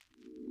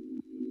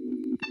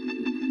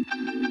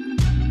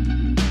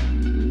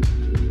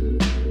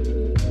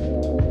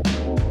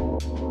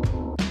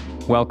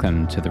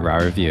Welcome to the Raw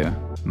Review.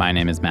 My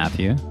name is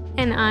Matthew.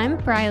 And I'm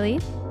Briley.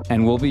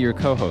 And we'll be your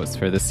co-hosts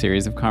for this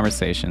series of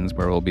conversations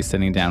where we'll be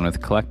sitting down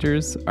with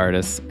collectors,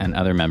 artists, and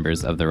other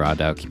members of the Raw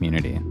DAO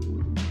community.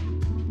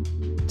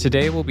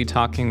 Today we'll be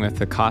talking with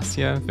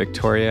Akosua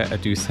Viktoria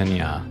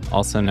Adu-Sanyah,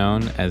 also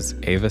known as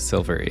Ava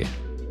Silvery.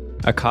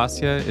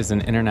 Akosua is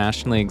an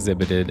internationally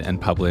exhibited and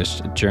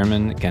published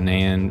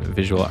German-Ghanaian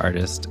visual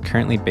artist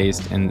currently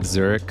based in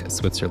Zurich,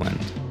 Switzerland.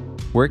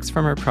 Works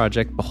from her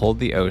project Behold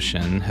the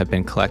Ocean have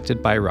been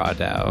collected by Raw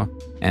DAO,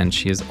 and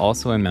she is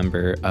also a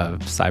member of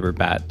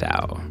Cyberbat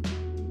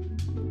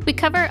DAO. We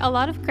cover a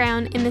lot of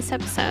ground in this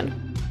episode.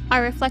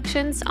 Our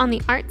reflections on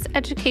the arts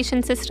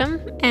education system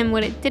and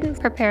what it didn't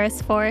prepare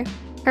us for,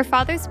 her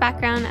father's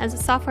background as a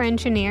software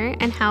engineer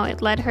and how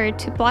it led her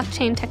to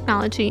blockchain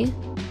technology,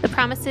 the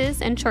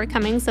promises and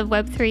shortcomings of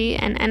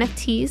web3 and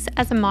NFTs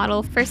as a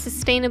model for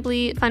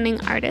sustainably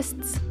funding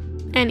artists,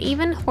 and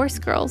even horse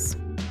girls.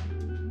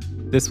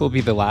 This will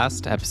be the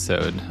last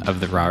episode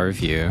of the Raw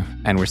Review,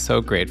 and we're so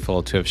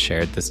grateful to have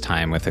shared this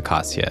time with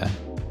Akosua.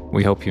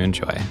 We hope you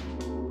enjoy.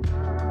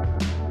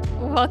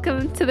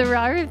 Welcome to the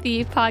Raw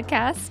Review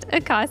podcast,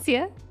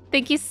 Akosua.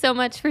 Thank you so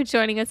much for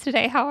joining us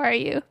today. How are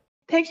you?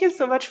 Thank you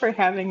so much for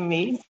having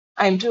me.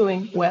 I'm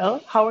doing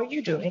well. How are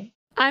you doing?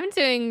 I'm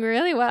doing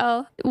really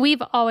well.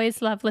 We've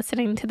always loved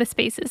listening to the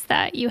spaces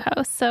that you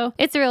host, so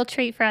it's a real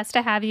treat for us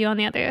to have you on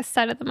the other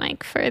side of the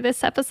mic for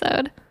this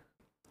episode.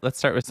 Let's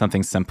start with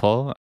something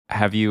simple.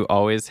 Have you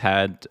always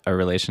had a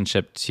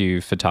relationship to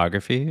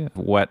photography?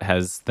 What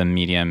has the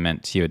medium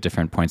meant to you at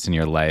different points in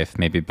your life,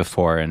 maybe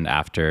before and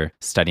after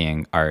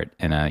studying art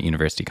in a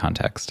university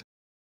context?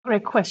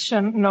 Great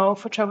question. No,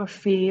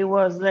 photography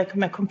was like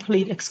my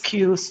complete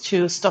excuse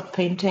to stop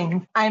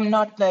painting. I'm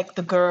not like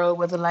the girl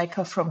with a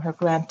Leica from her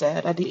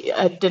granddad. I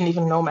didn't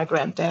even know my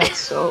granddad,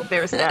 so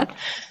there's that.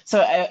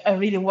 So I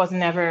really was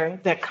never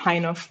that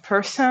kind of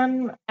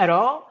person at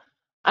all.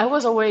 I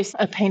was always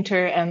a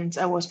painter and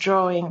I was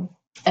drawing.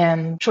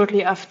 And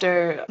shortly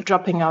after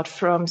dropping out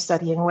from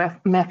studying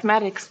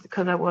mathematics,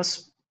 because I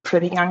was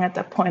pretty young at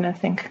that point, I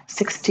think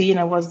 16,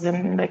 I was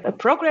in like a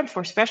program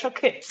for special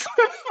kids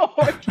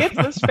or kids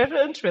with special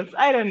interests.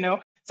 I don't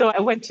know. So I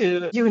went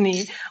to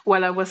uni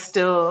while I was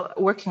still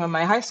working on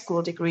my high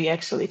school degree,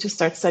 actually, to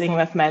start studying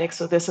mathematics.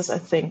 So this is, I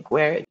think,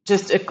 where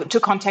just to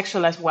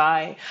contextualize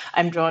why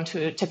I'm drawn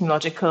to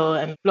technological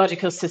and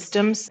logical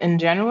systems in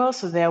general.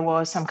 So there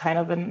was some kind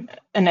of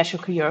a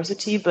natural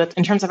curiosity. But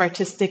in terms of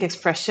artistic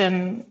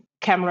expression,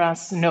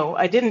 cameras, no.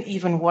 I didn't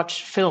even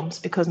watch films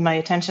because my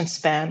attention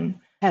span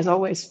has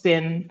always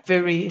been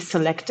very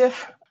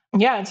selective.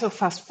 Yeah, and so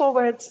fast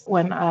forward,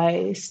 when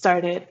I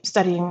started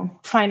studying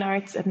fine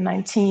arts at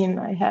 19,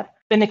 I had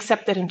been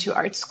accepted into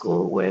art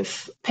school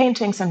with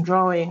paintings and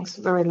drawings,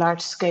 very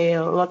large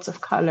scale, lots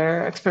of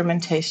color,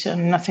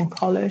 experimentation, nothing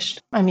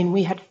polished. I mean,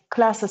 we had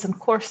classes and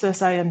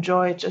courses. I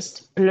enjoyed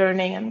just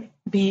learning and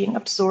being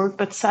absorbed,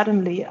 but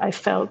suddenly I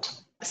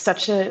felt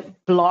such a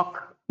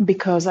block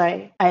because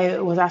I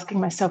was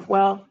asking myself,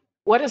 well,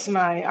 what is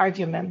my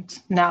argument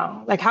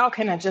now? Like, how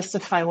can I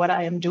justify what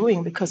I am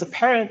doing? Because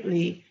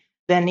apparently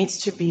there needs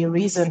to be a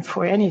reason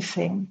for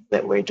anything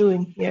that we're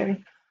doing here.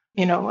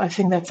 You know, I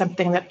think that's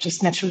something that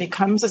just naturally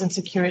comes as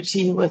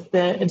insecurity with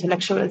the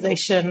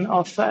intellectualization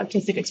of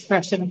artistic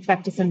expression and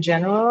practice in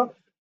general,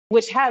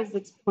 which has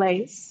its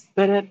place,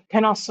 but it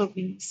can also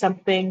be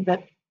something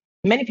that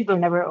many people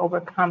never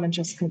overcome and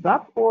just give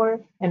up. Or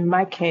in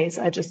my case,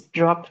 I just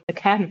dropped the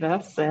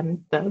canvas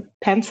and the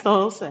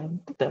pencils and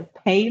the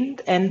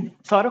paint and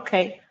thought,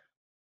 okay,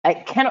 I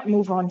cannot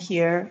move on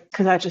here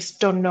because I just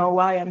don't know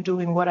why I'm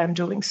doing what I'm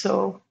doing.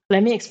 So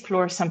let me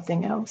explore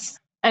something else.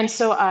 And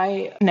so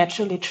I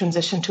naturally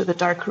transitioned to the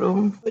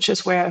darkroom, which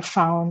is where I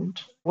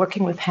found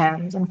working with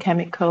hands and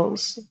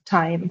chemicals,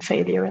 time,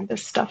 failure, and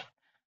this stuff.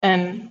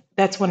 And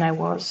that's when I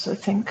was, I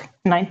think,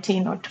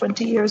 19 or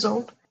 20 years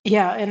old.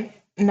 Yeah, and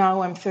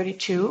now I'm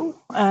 32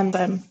 and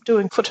I'm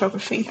doing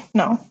photography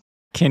now.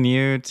 Can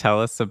you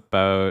tell us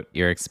about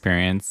your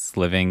experience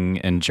living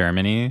in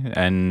Germany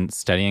and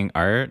studying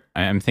art?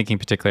 I'm thinking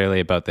particularly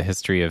about the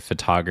history of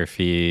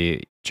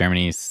photography.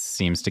 Germany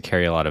seems to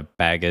carry a lot of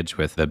baggage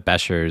with the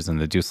Beschers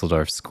and the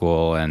Dusseldorf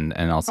School and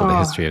also the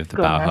history of the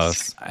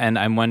Bauhaus. And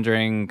I'm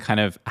wondering kind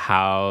of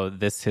how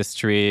this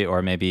history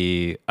or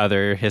maybe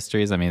other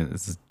histories, I mean,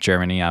 this is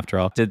Germany after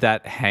all, did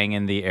that hang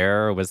in the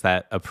air or was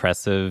that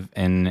oppressive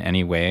in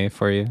any way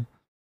for you?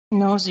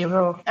 No,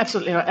 zero.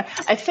 Absolutely not.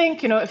 I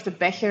think, if the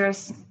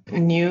Bechers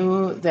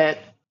knew that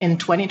in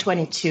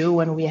 2022,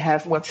 when we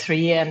have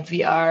Web3 and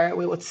VR,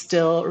 we would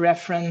still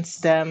reference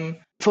them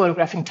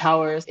photographing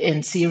towers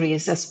in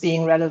series as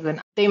being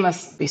relevant. They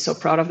must be so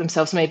proud of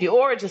themselves, maybe,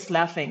 or just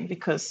laughing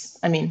because,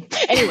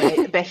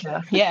 anyway,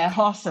 Becher, yeah,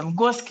 awesome.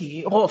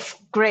 Gurski,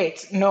 Rolf,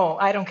 great. No,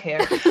 I don't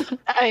care.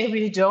 I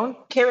really don't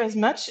care as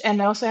much.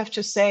 And I also have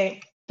to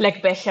say,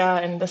 like Becher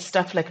and the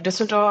stuff like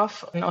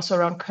Düsseldorf and also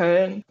around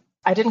Köln,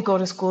 I didn't go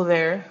to school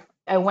there.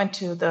 I went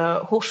to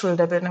the Hochschule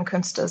der Bildenden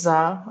Künste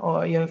Saar,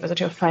 or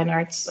University of Fine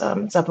Arts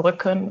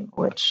Saarbrücken,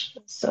 which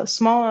is a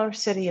smaller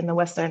city in the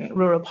western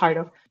rural part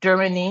of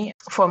Germany,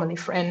 formerly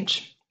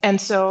French. And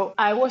so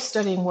I was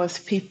studying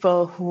with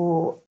people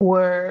who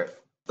were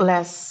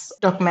less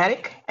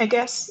dogmatic, I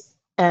guess.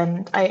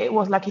 And I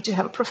was lucky to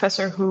have a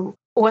professor who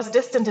was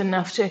distant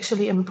enough to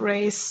actually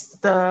embrace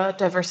the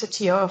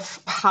diversity of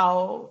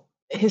how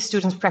his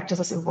students'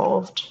 practices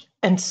evolved.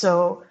 And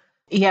so,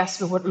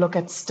 yes, we would look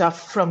at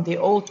stuff from the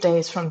old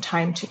days from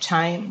time to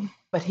time,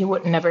 but he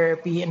would never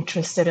be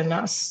interested in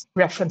us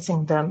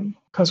referencing them,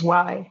 because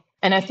why?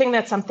 And I think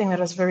that's something that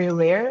is very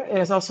rare. It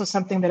is also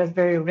something that is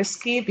very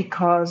risky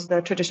because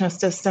the traditional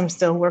system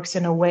still works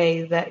in a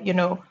way that,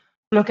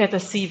 look at the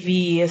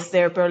CV. Is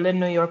there Berlin,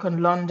 New York,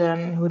 and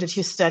London? Who did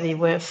you study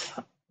with?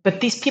 But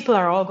these people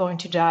are all going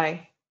to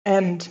die.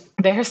 And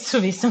there has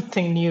to be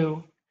something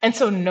new. And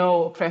so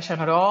no oppression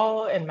at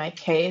all. In my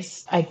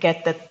case, I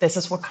get that this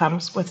is what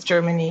comes with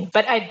Germany.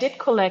 But I did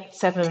collect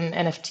 7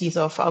 NFTs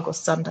of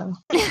August Sander.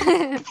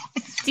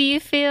 Do you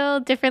feel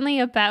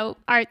differently about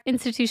art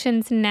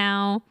institutions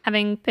now,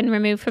 having been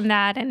removed from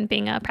that and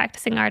being a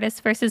practicing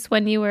artist versus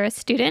when you were a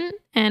student?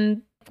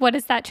 And what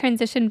has that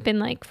transition been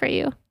like for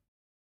you?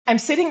 I'm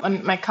sitting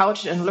on my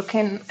couch and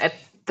looking at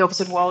the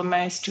opposite wall in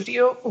my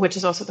studio, which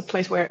is also the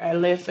place where I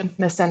live. In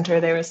the center,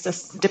 there is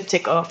this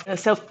diptych of a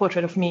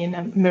self-portrait of me in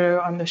a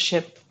mirror on the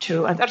ship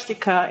to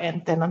Antarctica.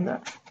 And then on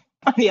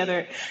the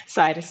other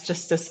side is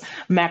just this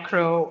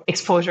macro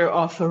exposure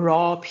of a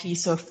raw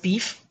piece of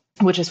beef,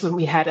 which is what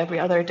we had every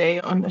other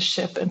day on the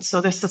ship. And so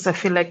I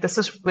feel like this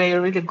is where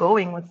you're really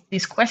going with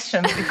these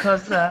questions,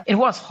 because it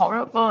was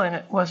horrible and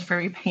it was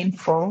very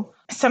painful.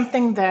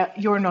 Something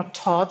that you're not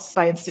taught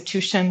by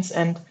institutions,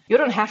 and you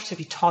don't have to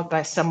be taught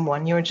by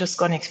someone. You're just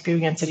going to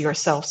experience it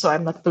yourself. So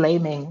I'm not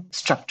blaming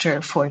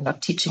structure for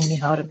not teaching me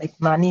how to make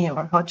money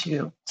or how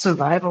to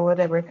survive or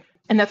whatever.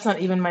 And that's not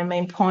even my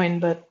main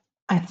point. But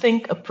I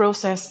think a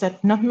process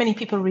that not many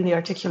people really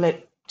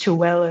articulate too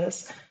well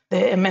is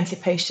the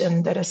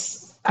emancipation that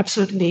is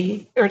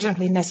absolutely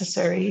urgently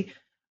necessary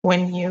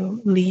when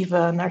you leave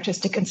an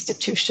artistic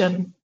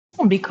institution,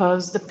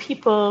 because the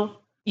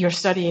people you're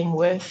studying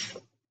with,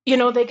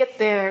 they get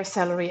their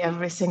salary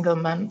every single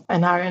month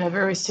and are in a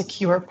very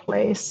secure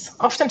place.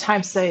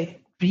 Oftentimes they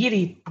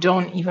really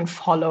don't even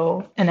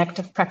follow an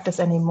active practice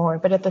anymore.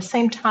 But at the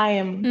same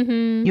time,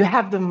 you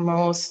have the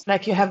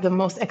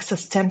most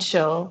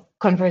existential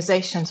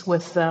conversations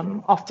with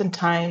them.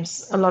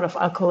 Oftentimes a lot of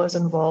alcohol is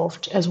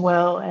involved as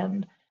well.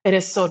 And it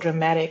is so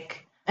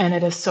dramatic and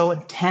it is so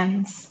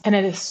intense and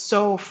it is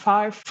so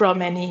far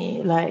from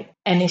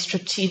any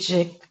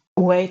strategic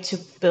way to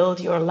build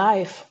your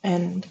life.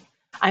 And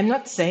I'm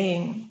not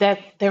saying that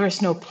there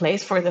is no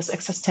place for this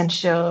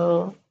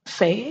existential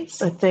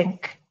phase. I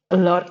think a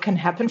lot can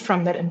happen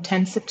from that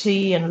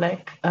intensity and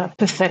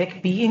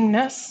pathetic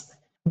beingness.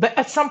 But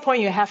at some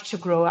point you have to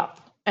grow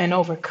up and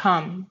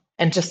overcome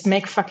and just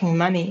make fucking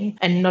money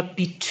and not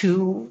be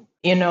too,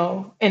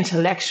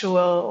 intellectual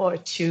or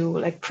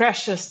too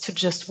precious to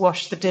just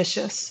wash the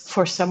dishes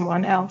for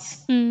someone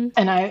else.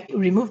 And I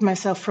removed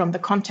myself from the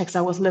context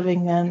I was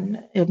living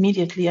in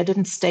immediately. I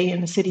didn't stay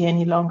in the city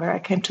any longer. I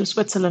came to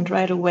Switzerland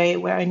right away,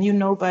 where I knew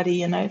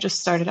nobody. And I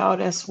just started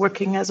out as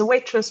working as a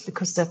waitress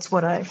because that's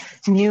what I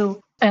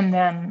knew. And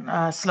then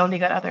slowly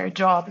got other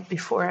jobs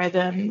before I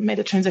then made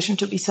a transition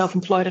to be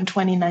self-employed in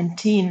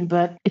 2019.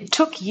 But it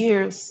took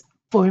years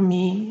for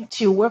me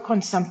to work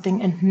on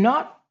something and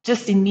not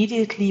just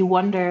immediately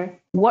wonder,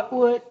 what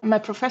would my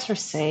professor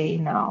say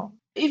now?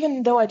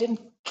 Even though I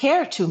didn't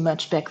care too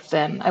much back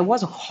then, I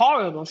was a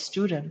horrible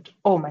student.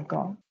 Oh my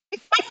God.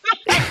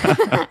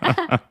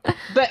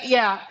 But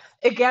yeah,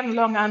 again,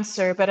 long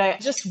answer, but I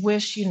just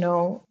wish,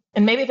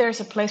 and maybe there's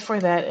a place for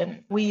that.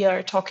 And we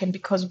are talking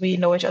because we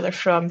know each other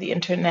from the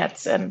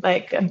internet and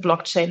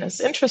blockchain is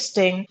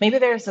interesting. Maybe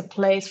there's a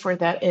place for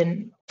that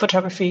in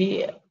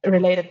photography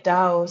related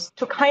DAOs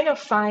to kind of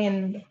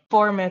find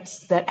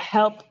formats that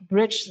help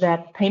bridge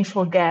that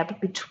painful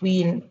gap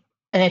between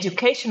an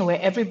education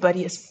where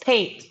everybody is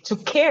paid to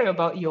care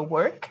about your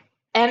work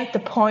and the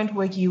point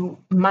where you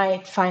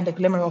might find a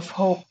glimmer of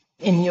hope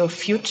in your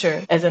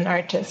future as an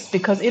artist.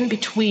 Because in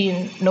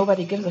between,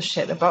 nobody gives a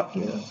shit about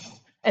you.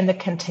 And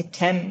that can take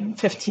 10,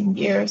 15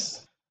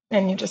 years.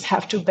 And you just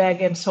have to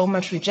bag in so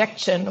much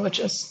rejection, which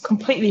is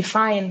completely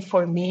fine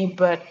for me,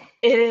 but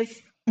it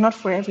is not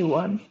for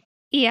everyone.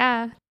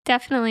 Yeah,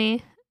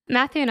 definitely.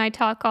 Matthew and I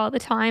talk all the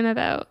time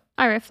about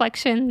our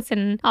reflections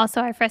and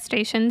also our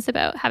frustrations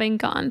about having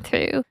gone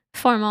through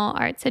formal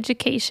arts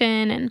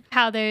education and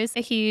how there's a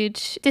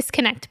huge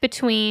disconnect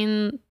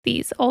between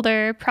these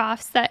older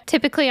profs that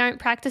typically aren't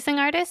practicing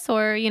artists,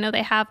 or,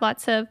 they have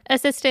lots of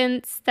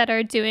assistants that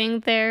are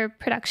doing their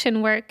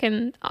production work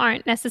and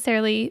aren't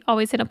necessarily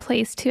always in a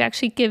place to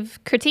actually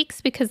give critiques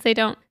because they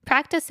don't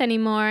practice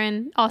anymore.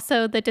 And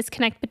also the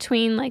disconnect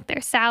between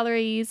their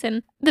salaries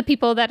and the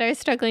people that are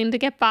struggling to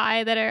get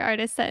by, that are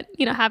artists that,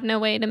 have no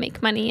way to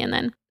make money. And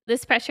then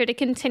this pressure to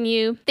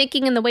continue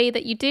thinking in the way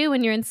that you do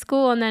when you're in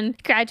school and then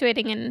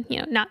graduating and,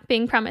 not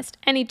being promised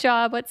any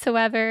job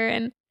whatsoever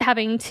and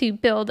having to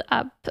build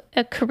up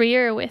a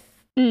career with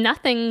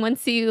nothing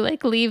once you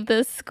leave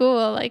the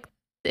school.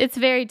 It's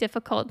very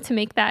difficult to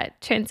make that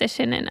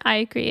transition. And I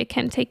agree, it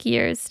can take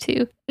years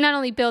to not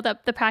only build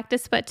up the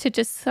practice, but to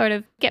just sort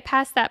of get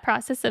past that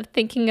process of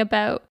thinking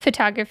about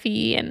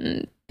photography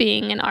and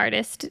being an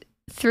artist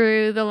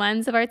through the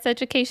lens of arts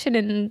education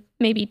and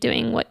maybe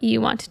doing what you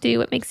want to do,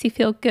 what makes you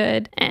feel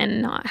good,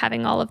 and not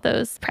having all of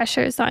those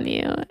pressures on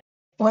you.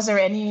 Was there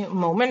any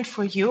moment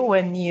for you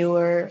when you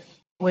were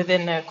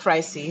within a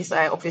crisis?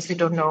 I obviously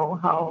don't know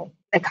how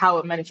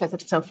it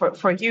manifested itself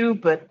for you,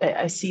 but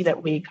I see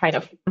that we kind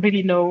of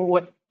really know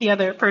what the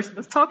other person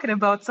is talking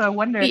about. So I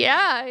wonder.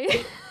 Yeah.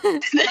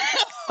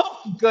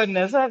 Oh,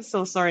 goodness, I'm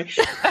so sorry.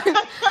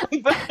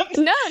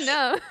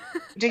 No.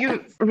 Do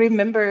you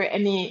remember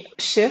any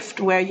shift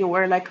where you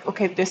were like,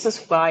 okay, this is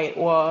why it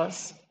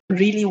was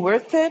really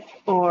worth it,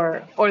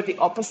 or the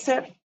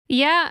opposite?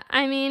 Yeah,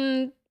 I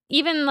mean,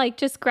 even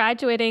just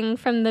graduating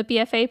from the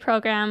BFA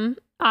program,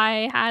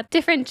 I had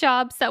different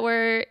jobs that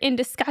were in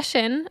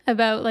discussion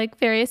about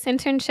various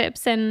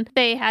internships, and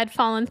they had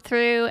fallen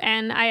through.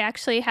 And I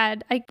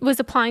was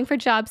applying for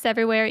jobs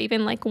everywhere,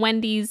 even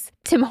Wendy's,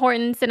 Tim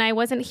Hortons, and I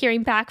wasn't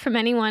hearing back from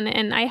anyone,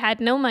 and I had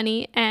no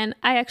money. And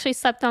I actually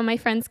slept on my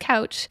friend's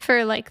couch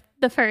for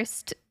the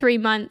first 3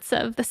 months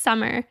of the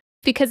summer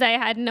because I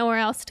had nowhere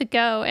else to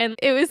go. And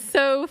it was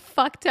so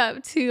fucked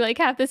up to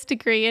have this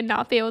degree and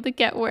not be able to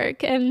get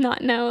work and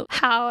not know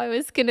how I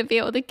was going to be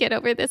able to get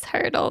over this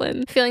hurdle,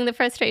 and feeling the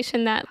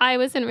frustration that I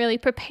wasn't really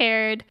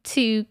prepared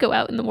to go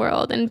out in the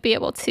world and be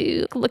able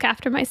to look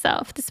after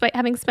myself despite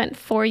having spent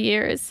 4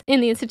 years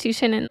in the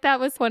institution. And that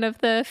was one of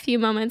the few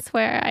moments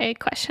where I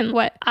questioned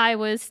what I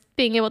was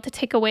being able to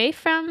take away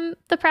from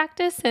the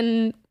practice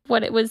and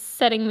what it was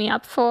setting me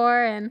up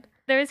for. And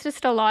there was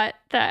just a lot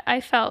that I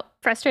felt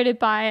frustrated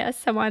by as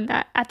someone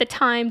that at the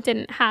time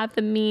didn't have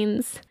the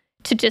means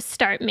to just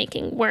start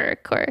making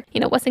work, or,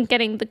 wasn't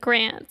getting the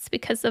grants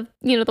because of,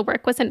 the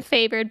work wasn't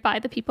favored by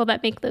the people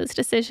that make those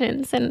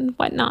decisions and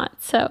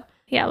whatnot. So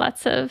yeah,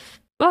 lots of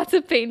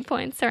pain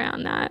points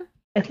around that.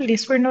 At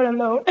least we're not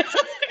alone.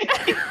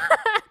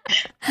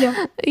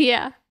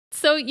 Yeah.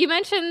 So you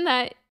mentioned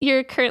that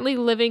you're currently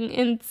living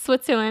in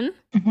Switzerland,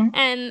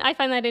 and I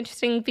find that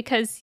interesting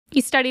because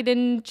you studied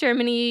in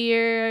Germany.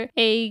 You're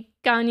a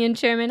Ghanaian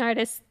German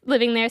artist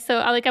living there. So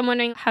I'm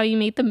wondering how you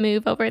made the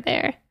move over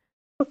there.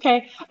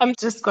 Okay, I'm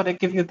just going to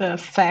give you the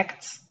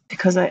facts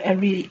because I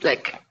really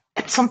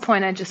at some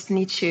point I just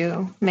need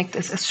to make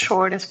this as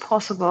short as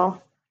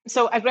possible.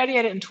 So I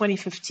graduated in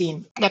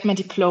 2015, got my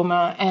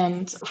diploma,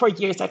 and for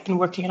years I've been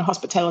working in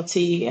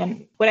hospitality.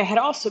 And what I had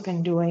also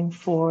been doing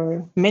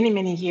for many,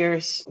 many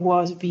years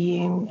was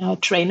being a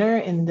trainer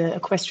in the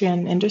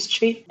equestrian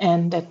industry.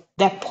 And at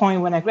that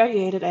point when I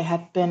graduated, I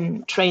had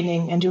been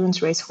training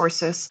endurance race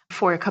horses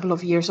for a couple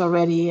of years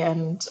already,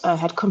 and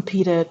had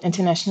competed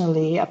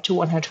internationally up to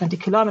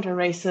 120-kilometer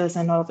races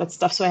and all of that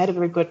stuff. So I had a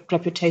very good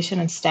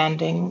reputation and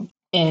standing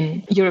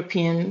in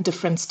European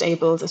different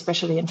stables,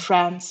 especially in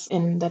France,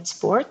 in that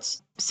sport.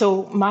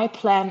 So my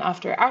plan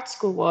after art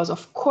school was,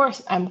 of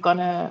course, I'm going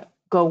to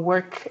go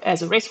work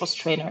as a racehorse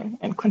trainer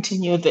and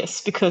continue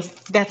this because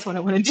that's what I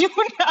want to do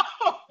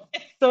now.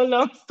 So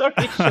long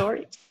story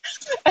short.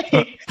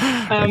 Okay.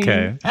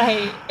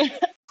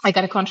 I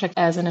got a contract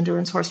as an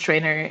endurance horse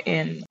trainer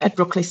at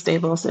Brookley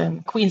Stables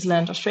in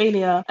Queensland,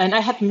 Australia. And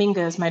I had Minga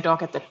as my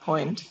dog at that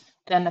point.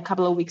 Then a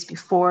couple of weeks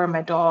before,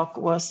 my dog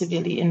was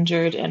severely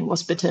injured and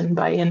was bitten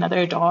by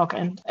another dog,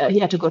 and he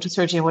had to go to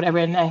surgery or whatever.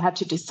 And I had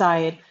to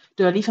decide,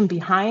 do I leave him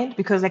behind?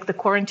 Because the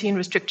quarantine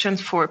restrictions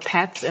for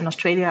pets in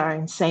Australia are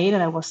insane.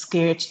 And I was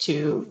scared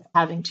to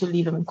having to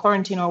leave him in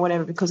quarantine or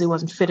whatever because he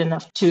wasn't fit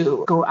enough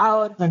to go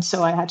out. And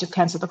so I had to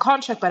cancel the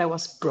contract, but I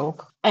was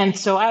broke. And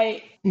so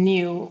I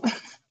knew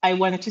I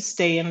wanted to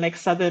stay in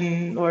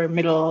southern or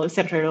middle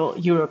central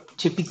Europe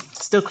to be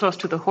still close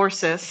to the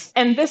horses.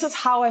 And this is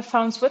how I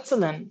found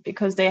Switzerland,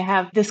 because they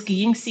have the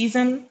skiing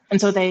season. And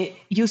so they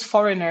use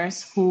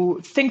foreigners who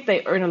think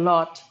they earn a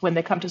lot when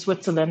they come to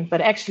Switzerland,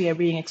 but actually are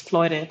being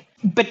exploited.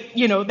 But,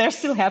 they're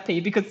still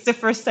happy because it's their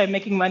first time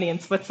making money in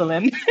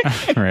Switzerland.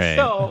 Right.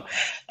 So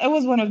I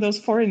was one of those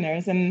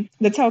foreigners. And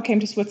that's how I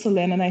came to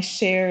Switzerland. And I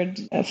shared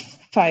a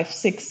 5,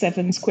 6,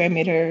 7 square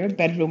meter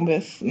bedroom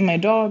with my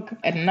dog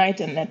at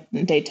night. And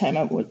at daytime,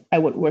 I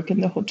would work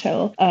in the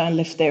hotel,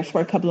 lived there for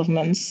a couple of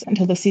months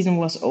until the season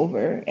was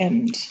over.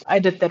 And I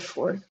did that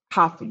for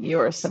half a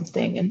year or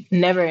something. And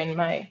never in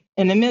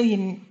a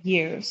million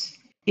years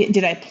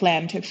did I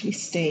plan to actually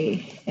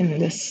stay in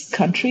this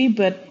country,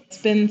 but it's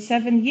been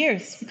 7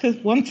 years because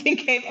one thing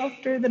came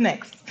after the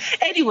next.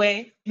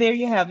 Anyway, there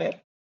you have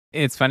it.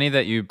 It's funny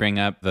that you bring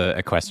up the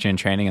equestrian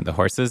training and the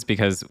horses,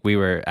 because we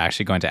were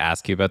actually going to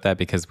ask you about that,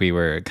 because we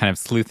were kind of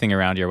sleuthing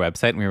around your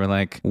website and we were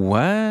like,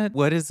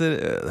 what is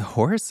it?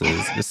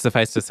 Horses?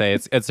 Suffice to say,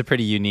 it's a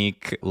pretty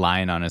unique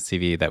line on a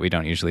CV that we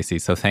don't usually see.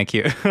 So thank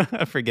you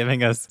for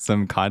giving us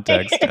some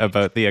context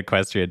about the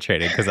equestrian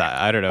training, because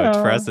I don't know,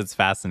 for us, it's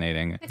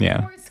fascinating. It's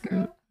a horse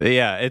girl.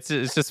 Yeah, it's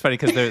just funny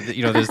because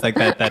there's like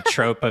that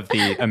trope of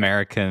the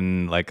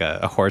American, like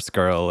a horse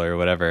girl or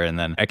whatever, and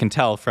then I can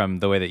tell from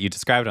the way that you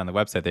described it on the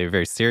website that you're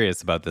very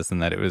serious about this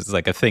and that it was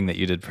like a thing that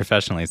you did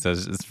professionally. So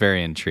it's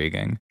very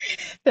intriguing.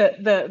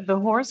 The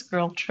horse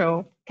girl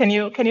trope. Can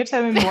you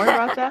tell me more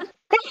about that?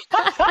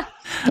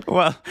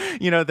 Well,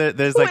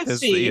 there's Who like is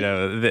this, she?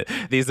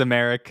 these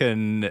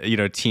American,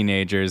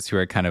 teenagers who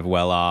are kind of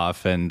well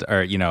off and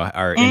are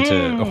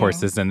into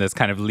horses and this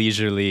kind of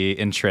leisurely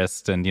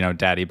interest, and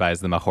daddy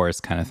buys them a horse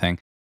kind of thing.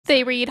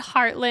 They read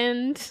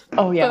Heartland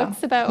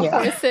books about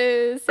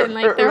horses, and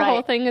like their whole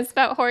Right. thing is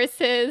about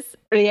horses.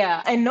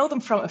 Yeah, I know them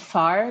from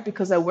afar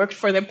because I worked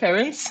for their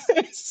parents.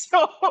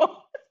 So,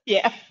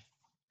 yeah,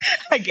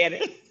 I get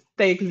it.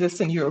 They exist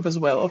in Europe as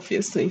well,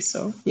 obviously.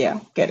 So, yeah,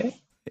 get it.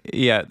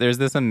 Yeah, there's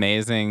this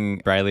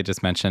amazing, Riley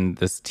just mentioned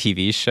this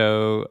TV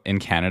show in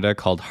Canada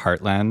called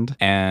Heartland,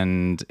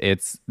 and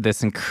it's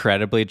this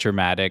incredibly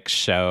dramatic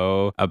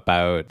show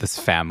about this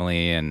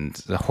family and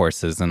the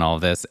horses and all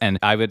this. And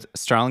I would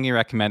strongly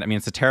recommend,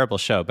 it's a terrible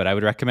show, but I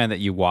would recommend that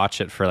you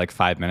watch it for like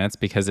 5 minutes,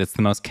 because it's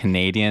the most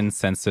Canadian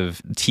sense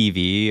of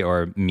TV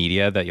or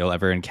media that you'll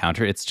ever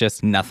encounter. It's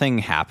just nothing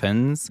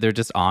happens. They're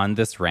just on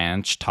this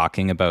ranch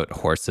talking about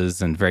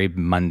horses and very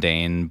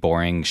mundane,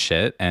 boring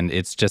shit. And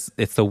it's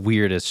the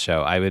weirdest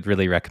show. I would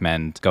really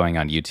recommend going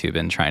on YouTube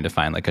and trying to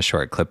find like a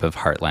short clip of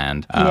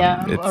Heartland.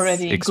 I'm it's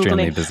already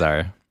extremely Googling.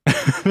 bizarre.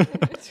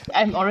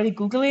 I'm already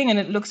Googling, and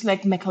it looks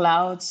like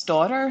MacLeod's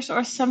Daughters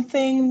or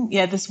something.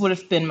 Yeah, this would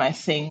have been my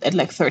thing at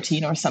like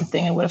 13 or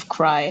something. I would have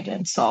cried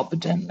and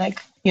sobbed and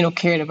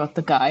cared about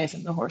the guys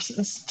and the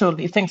horses.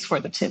 Totally. Thanks for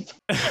the tip.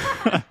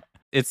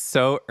 It's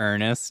so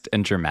earnest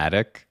and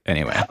dramatic.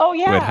 Anyway, Oh,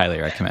 yeah. would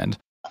highly recommend.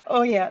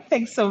 Oh, yeah.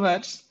 Thanks so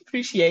much.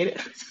 Appreciate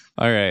it.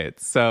 All right,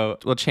 so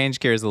we'll change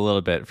gears a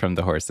little bit from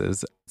the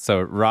horses.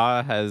 So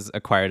Ra has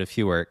acquired a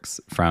few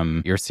works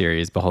from your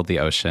series, Behold the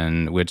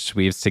Ocean, which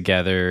weaves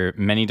together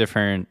many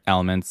different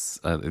elements.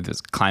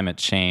 There's climate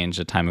change,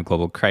 a time of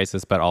global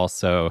crisis, but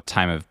also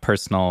time of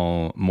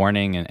personal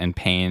mourning and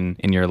pain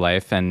in your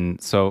life.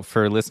 And so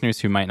for listeners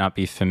who might not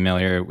be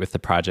familiar with the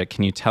project,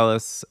 can you tell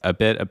us a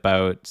bit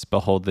about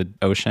Behold the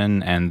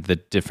Ocean and the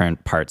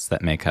different parts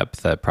that make up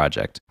the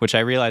project, which I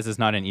realize is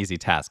not an easy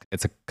task.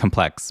 It's a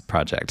complex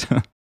project.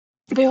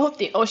 Behold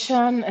the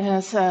Ocean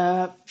is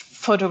a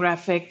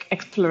photographic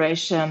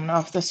exploration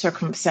of the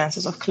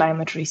circumstances of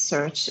climate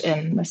research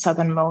in the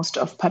southernmost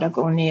of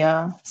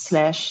Patagonia /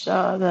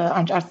 the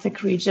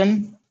Antarctic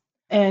region,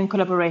 in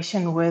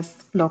collaboration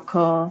with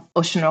local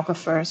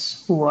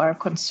oceanographers who are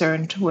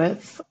concerned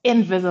with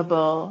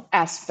invisible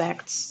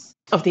aspects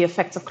of the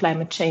effects of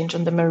climate change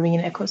on the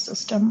marine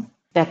ecosystem.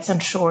 That's in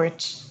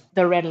short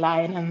the red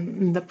line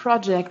in the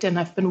project, and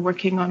I've been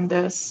working on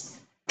this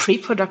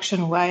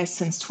pre-production-wise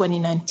since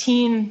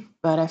 2019,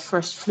 but I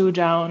first flew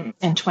down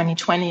in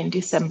 2020 in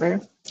December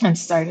and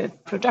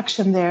started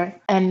production there.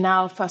 And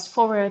now, fast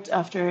forward,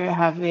 after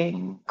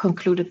having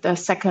concluded the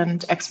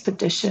second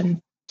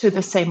expedition to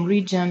the same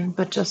region,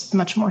 but just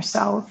much more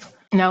south,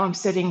 now I'm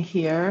sitting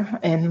here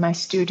in my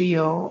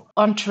studio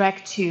on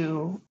track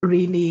to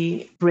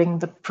really bring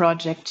the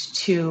project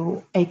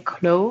to a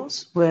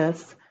close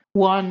with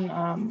one,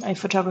 a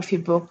photography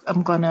book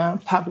I'm going to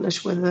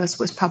publish with a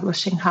Swiss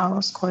publishing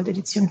house called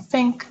Edition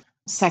Fink.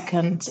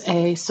 Second,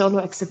 a solo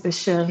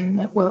exhibition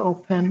that will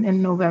open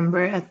in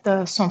November at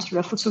the Centre de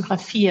la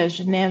Photographie à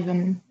Genève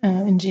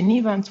in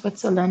Geneva, in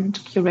Switzerland,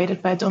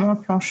 curated by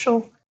Donald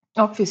Planchot.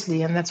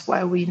 Obviously, and that's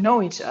why we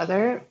know each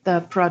other,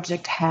 the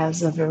project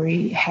has a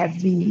very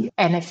heavy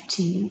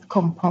NFT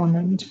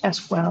component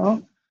as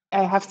well.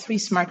 I have 3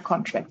 smart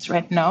contracts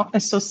right now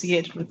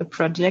associated with the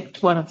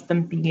project, one of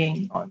them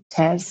being on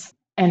Tez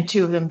and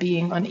 2 of them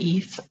being on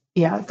ETH.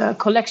 Yeah, the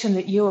collection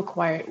that you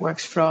acquired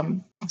works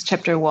from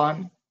chapter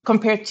 1.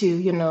 Compared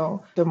to,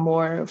 the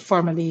more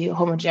formally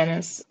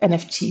homogeneous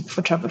NFT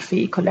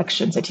photography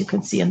collections that you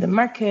can see in the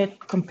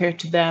market, compared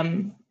to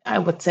them, I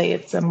would say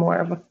it's a more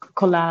of a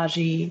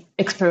collage-y,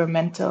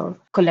 experimental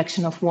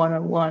collection of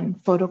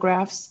one-on-one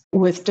photographs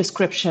with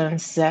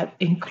descriptions that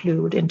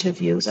include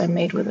interviews I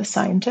made with the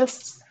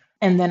scientists.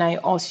 And then I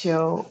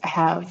also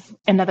have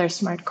another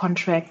smart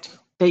contract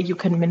that you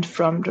can mint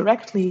from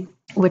directly,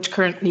 which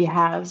currently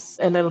has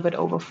a little bit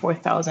over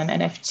 4,000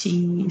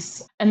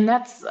 NFTs. And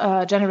that's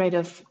a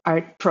generative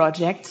art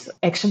project,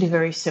 actually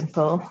very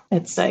simple.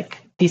 It's like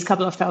these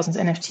couple of thousands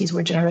NFTs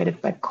were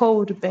generated by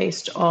code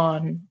based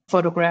on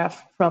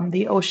photograph from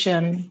the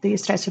ocean, the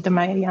Estrecho de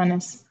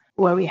Magallanes,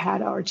 where we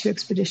had our 2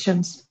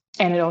 expeditions.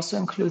 And it also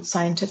includes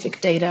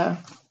scientific data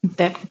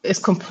that is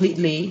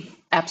completely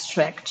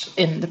abstract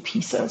in the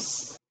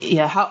pieces.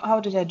 Yeah, how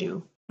did I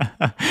do?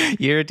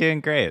 You're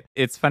doing great.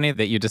 It's funny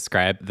that you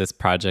describe this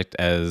project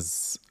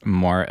as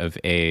more of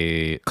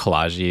a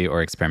collage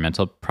or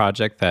experimental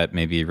project that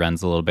maybe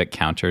runs a little bit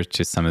counter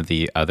to some of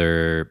the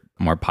other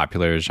more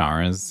popular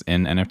genres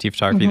in NFT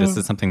photography. This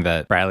is something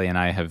that Bradley and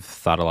I have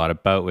thought a lot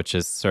about, which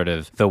is sort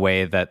of the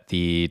way that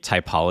the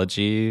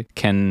typology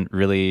can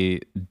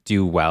really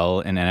do well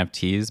in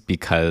NFTs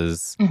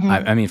because,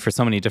 I mean, for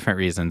so many different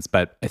reasons,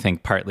 but I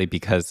think partly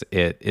because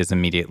it is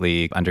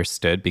immediately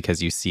understood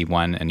because you see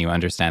one and you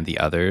understand the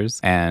others.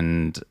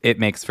 And it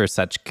makes for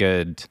such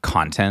good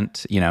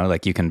content, you know,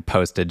 like you can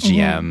post a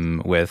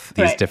GM with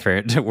these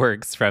different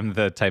works from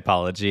the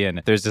typology.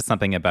 And there's just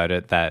something about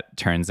it that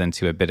turns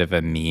into a bit of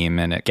a meme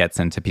and it gets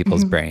into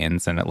people's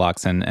brains and it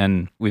locks in.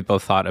 And we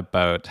both thought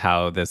about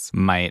how this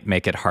might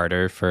make it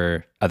harder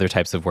for other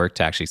types of work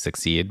to actually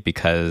succeed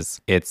because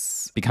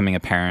it's becoming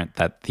apparent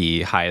that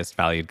the highest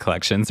valued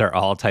collections are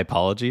all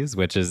typologies,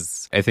 which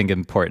is, I think,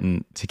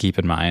 important to keep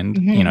in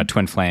mind. You know,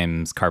 twin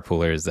flames,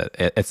 carpoolers,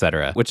 et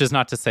cetera, which is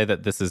not to say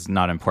that this is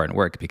not important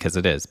work because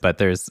it is, but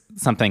there's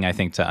something I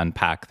think to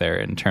unpack there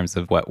in terms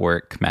of what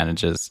work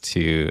manages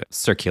to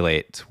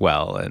circulate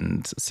well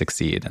and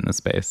succeed in the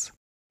space.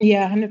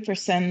 Yeah,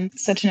 100%.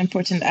 Such an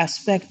important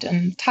aspect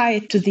and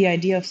tied to the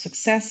idea of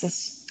success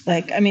is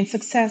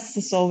success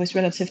is always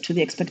relative to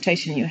the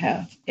expectation you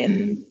have.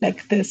 In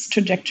like this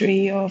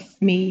trajectory of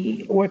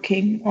me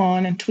working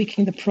on and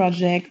tweaking the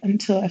project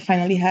until I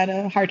finally had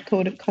a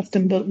hard-coded,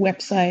 custom-built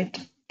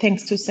website,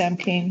 thanks to Sam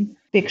King.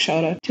 Big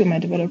shout out to my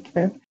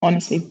developer.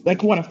 Honestly,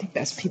 like one of the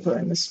best people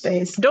in the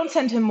space. Don't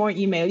send him more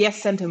email.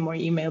 Yes, send him more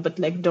email, but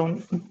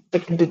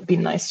be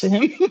nice to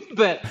him.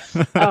 But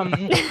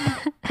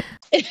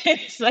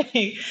it's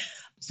like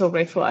so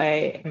grateful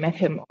I met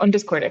him on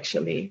Discord,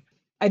 actually.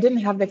 I didn't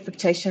have the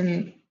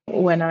expectation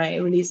when I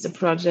released the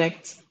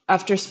project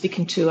after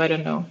speaking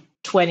to,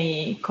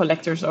 20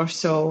 collectors or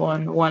so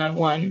on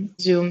one-on-one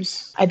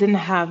Zooms. I didn't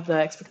have the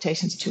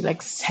expectations to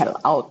like sell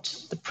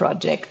out the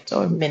project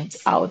or mint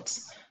out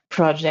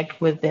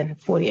project within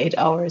 48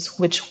 hours,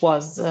 which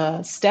was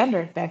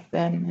standard back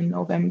then in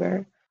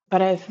November.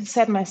 But I've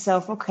said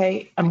myself,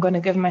 okay, I'm going to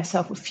give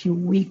myself a few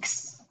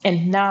weeks.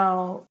 And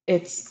now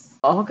it's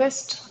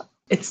August.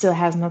 It still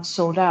has not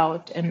sold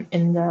out. And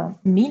in the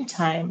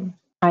meantime,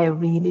 I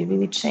really,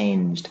 really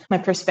changed my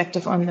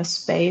perspective on the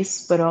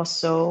space, but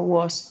also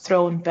was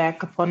thrown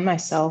back upon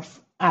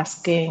myself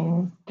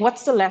asking,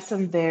 what's the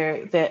lesson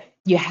there that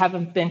you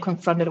haven't been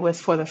confronted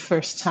with for the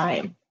first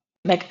time?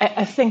 Like,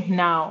 I think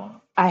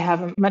now I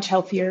have a much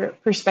healthier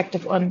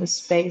perspective on the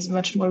space,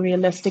 much more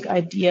realistic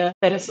idea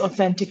that is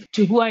authentic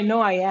to who I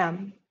know I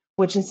am,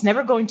 which is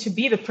never going to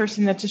be the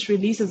person that just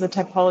releases a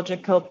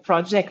typological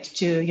project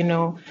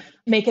to,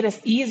 make it as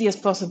easy as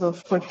possible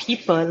for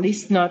people, at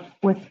least not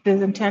with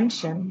this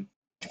intention.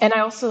 And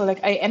I also,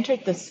 I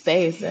entered this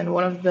space in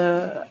one of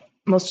the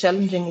most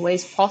challenging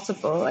ways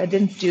possible. I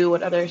didn't do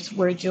what others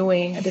were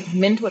doing. I didn't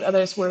mint what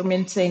others were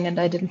minting, and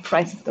I didn't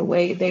price it the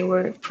way they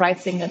were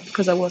pricing it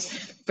because I was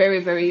very,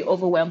 very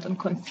overwhelmed and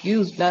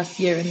confused last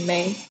year in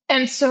May.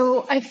 And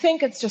so I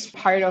think it's just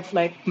part of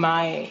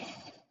my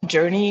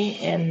journey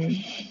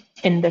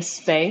in this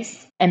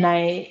space. And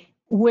I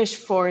wish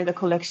for the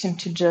collection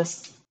to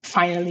just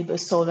finally be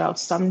sold out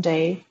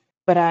someday.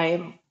 But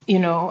I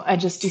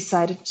just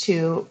decided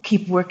to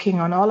keep working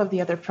on all of the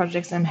other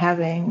projects I'm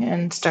having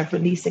and start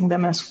releasing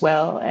them as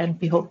well. And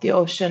Behold the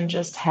Ocean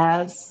just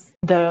has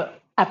the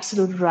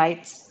absolute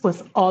rights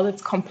with all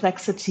its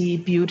complexity,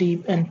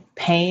 beauty, and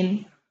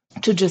pain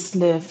to just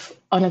live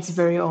on its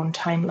very own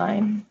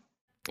timeline.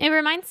 It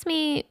reminds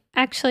me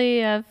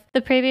actually of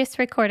the previous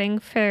recording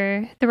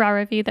for the Raw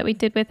review that we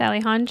did with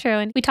Alejandro.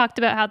 And we talked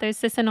about how there's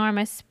this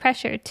enormous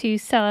pressure to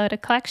sell out a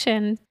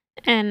collection.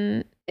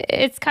 And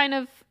it's kind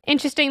of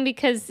interesting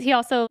because he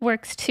also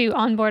works to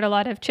onboard a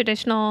lot of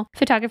traditional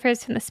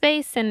photographers from the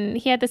space. And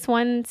he had this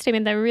one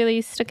statement that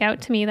really stuck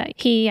out to me, that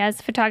he, as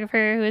a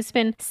photographer who has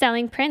been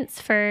selling prints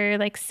for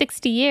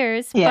 60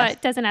 years,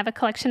 but doesn't have a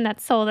collection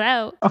that's sold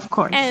out. Of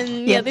course.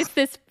 And there's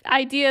this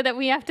idea that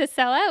we have to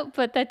sell out,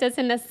 but that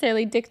doesn't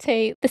necessarily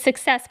dictate the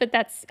success, but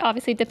that's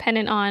obviously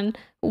dependent on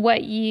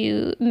what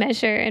you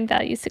measure and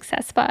value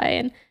success by.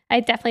 And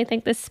I definitely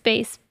think this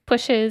space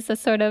pushes a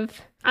sort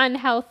of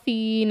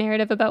unhealthy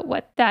narrative about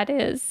what that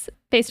is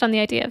based on the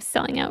idea of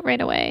selling out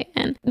right away.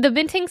 And the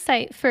minting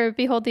site for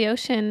Behold the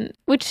Ocean,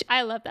 which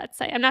I love that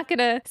site. I'm not going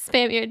to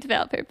spam your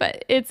developer,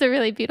 but it's a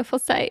really beautiful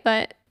site.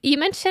 But you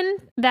mentioned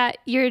that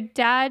your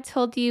dad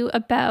told you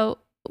about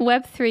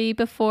web3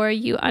 before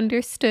you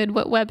understood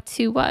what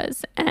web2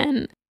 was.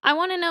 And I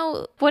want to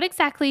know, what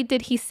exactly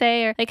did he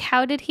say, or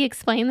how did he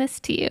explain this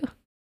to you?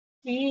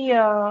 He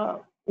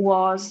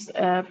was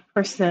a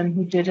person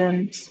who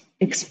didn't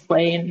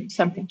explain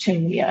something to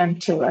me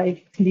until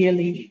I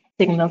clearly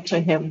signaled to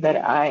him that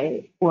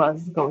I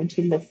was going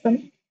to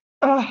listen.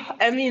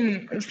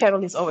 Family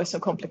is always so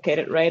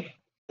complicated, right?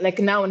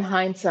 Now in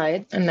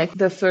hindsight, and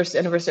the first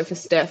anniversary of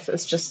his death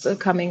is just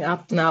coming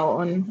up now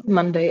on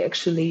Monday,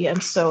 actually.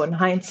 And so in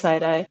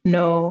hindsight, I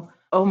know,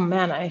 oh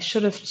man, I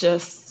should have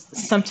just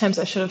sometimes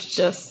I should have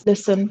just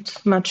listened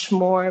much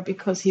more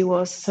because he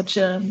was such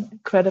an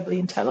incredibly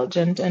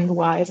intelligent and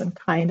wise and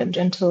kind and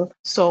gentle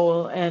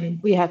soul.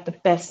 And we had the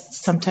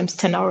best, sometimes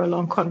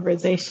 10-hour-long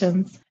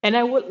conversations. And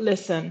I would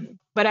listen.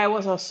 But I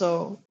was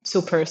also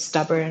super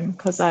stubborn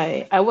because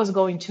I was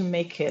going to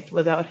make it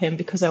without him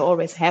because I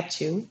always had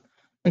to.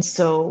 And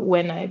so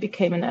when I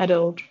became an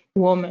adult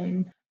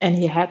woman and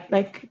he had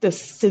like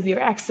this severe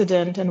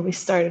accident and we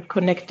started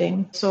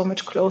connecting so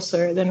much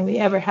closer than we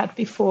ever had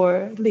before,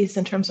 at least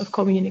in terms of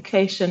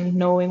communication,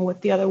 knowing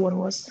what the other one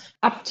was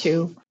up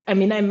to. I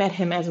mean, I met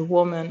him as a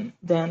woman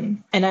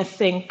then. And I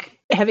think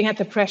having had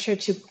the pressure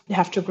to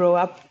have to grow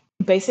up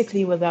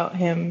basically without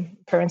him,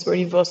 parents were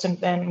divorced and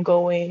then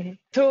going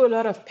through a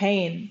lot of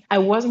pain. I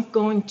wasn't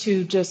going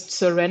to just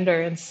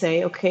surrender and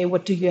say, okay,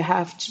 what do you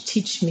have to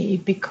teach me?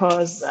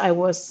 Because I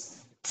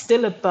was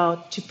still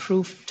about to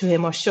prove to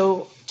him or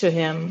show to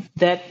him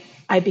that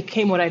I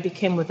became what I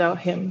became without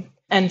him.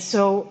 And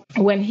so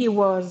when he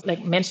was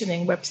like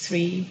mentioning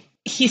Web3,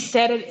 he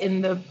said it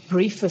in the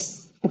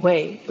briefest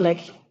way.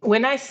 Like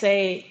when I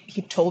say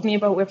he told me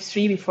about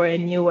Web3 before I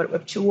knew what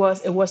Web2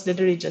 was, it was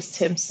literally just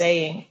him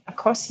saying,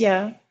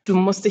 Akosua, du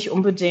musst dich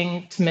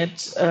unbedingt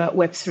mit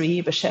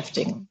Web3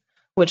 beschäftigen,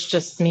 which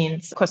just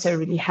means, Akosua,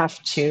 really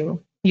have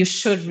to. You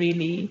should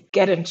really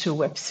get into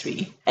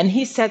Web3. And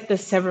he said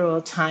this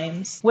several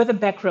times with a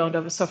background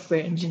of a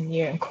software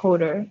engineer and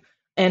coder.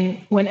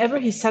 And whenever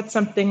he said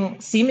something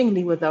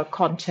seemingly without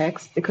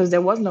context, because there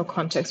was no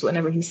context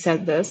whenever he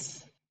said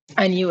this,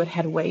 I knew it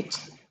had weight.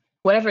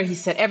 Whatever he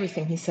said,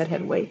 everything he said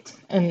had weight.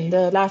 In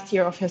the last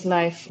year of his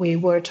life, we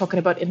were talking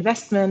about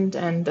investment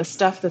and the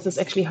stuff. This is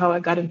actually how I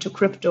got into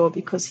crypto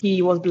because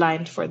he was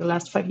blind for the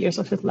last 5 years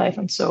of his life.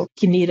 And so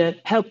he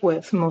needed help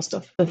with most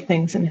of the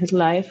things in his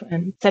life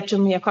and said to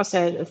me,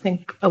 Akosua, I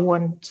think I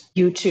want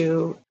you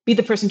to be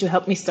the person to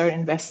help me start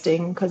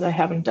investing because I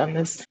haven't done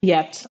this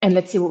yet. And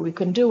let's see what we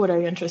can do. What are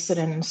you interested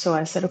in? And so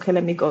I said, okay,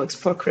 let me go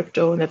explore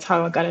crypto. And that's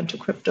how I got into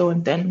crypto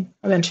and then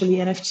eventually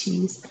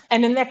NFTs.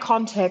 And in that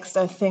context,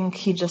 I think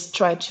he just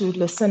tried to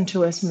listen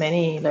to as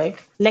many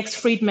like Lex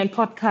Friedman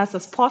podcasts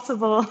as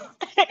possible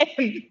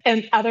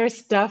and other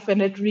stuff.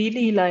 And it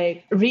really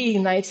like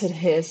reignited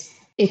his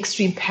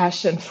extreme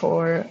passion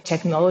for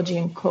technology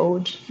and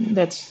code.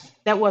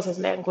 That was his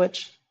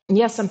language.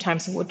 Yes,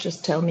 sometimes he would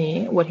just tell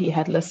me what he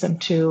had listened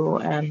to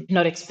and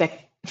not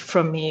expect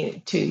from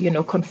me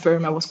to,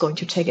 confirm I was going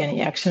to take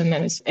any action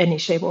in any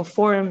shape or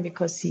form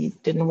because he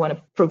didn't want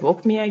to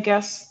provoke me, I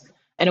guess.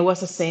 And it was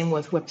the same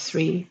with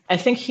Web3. I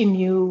think he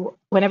knew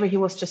whenever he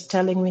was just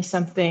telling me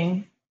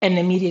something and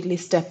immediately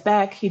step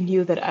back, he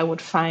knew that I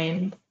would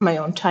find my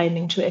own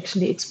timing to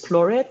actually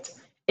explore it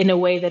in a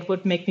way that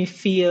would make me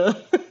feel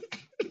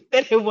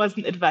that it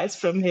wasn't advice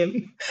from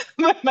him,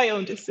 but my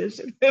own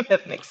decision, if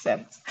that makes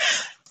sense.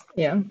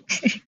 Yeah.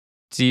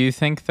 Do you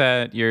think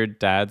that your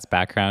dad's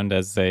background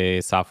as a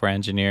software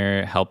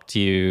engineer helped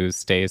you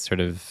stay sort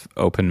of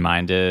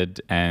open-minded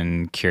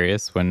and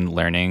curious when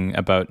learning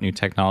about new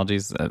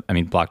technologies? I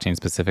mean, blockchain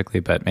specifically,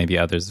 but maybe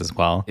others as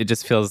well. It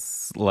just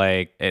feels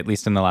like, at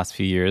least in the last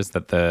few years,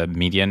 that the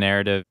media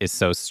narrative is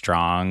so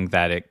strong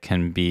that it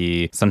can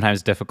be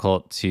sometimes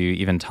difficult to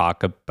even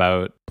talk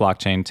about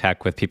blockchain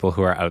tech with people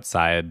who are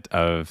outside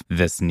of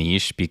this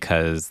niche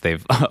because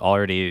they've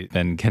already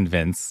been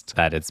convinced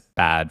that it's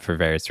bad for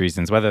various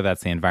reasons, whether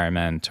that's the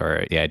environment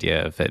or the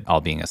idea of it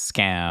all being a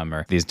scam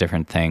or these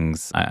different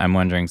things. I'm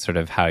wondering sort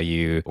of how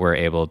you were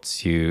able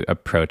to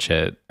approach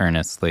it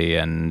earnestly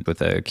and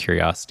with a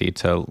curiosity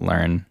to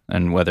learn,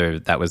 and whether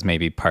that was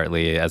maybe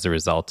partly as a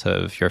result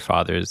of your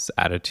father's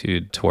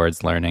attitude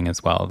towards learning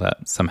as well that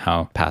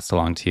somehow passed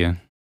along to you.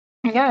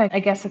 Yeah, I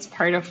guess it's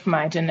part of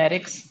my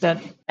genetics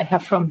that I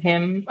have from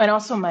him. And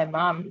also my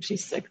mom,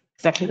 she's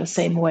exactly the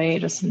same way,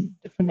 just in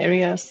different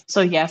areas.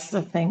 So yes, I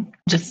think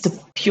just the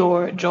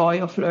pure joy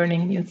of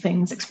learning new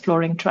things,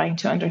 exploring, trying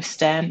to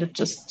understand it,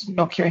 just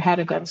knock your head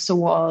against the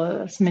wall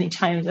as many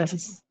times as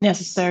is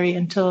necessary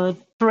until it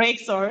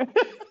breaks or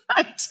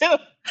until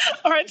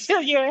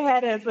your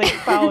head has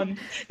found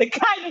the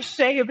kind of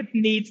shape it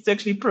needs to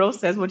actually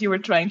process what you were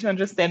trying to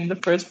understand in the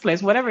first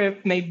place, whatever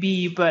it may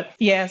be. But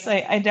yes,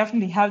 I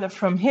definitely have that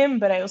from him.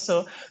 But I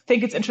also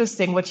think it's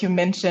interesting what you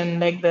mentioned,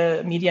 like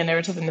the media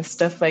narrative and the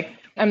stuff.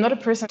 I'm not a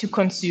person to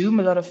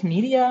consume a lot of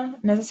media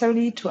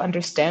necessarily to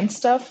understand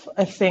stuff.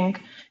 I think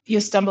if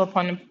you stumble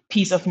upon a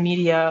piece of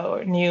media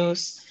or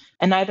news,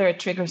 and either it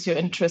triggers your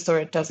interest or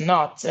it does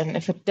not. And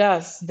if it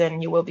does,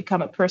 then you will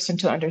become a person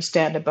to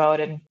understand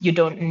about it. And you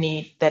don't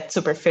need that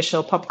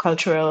superficial pop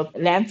cultural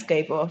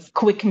landscape of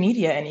quick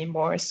media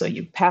anymore. So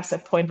you pass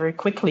that point very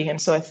quickly. And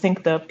so I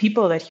think the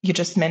people that you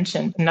just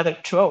mentioned, another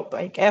trope,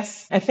 I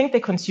guess, I think they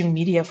consume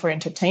media for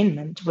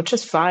entertainment, which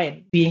is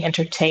fine. Being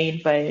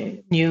entertained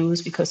by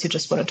news because you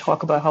just want to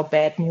talk about how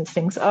bad new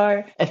things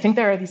are. I think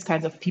there are these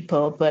kinds of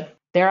people, but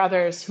There are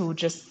others who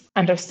just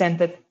understand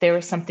that there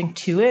is something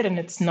to it, and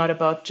it's not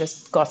about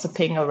just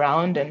gossiping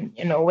around and,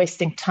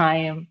 wasting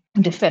time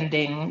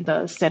defending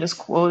the status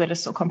quo that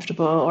is so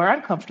comfortable or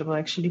uncomfortable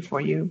actually for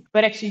you,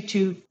 but actually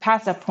to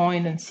pass that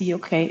point and see,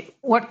 okay,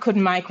 what could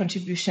my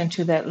contribution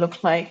to that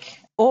look like?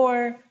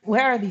 Or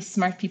where are these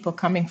smart people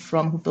coming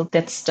from who built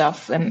that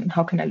stuff, and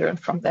how can I learn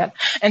from that?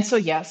 And so,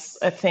 yes,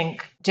 I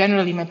think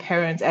generally my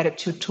parents'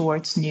 attitude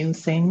towards new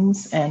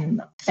things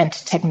and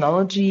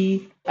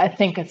technology, I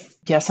think it's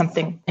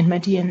something in my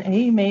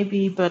DNA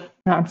maybe, but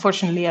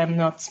unfortunately I'm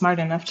not smart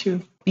enough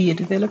to be a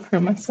developer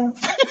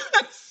myself.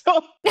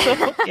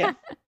 so yeah.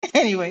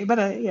 Anyway, but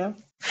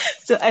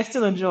so I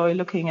still enjoy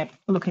looking at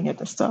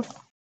the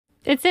stuff.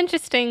 It's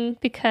interesting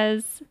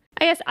because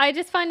I guess I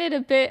just find it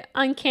a bit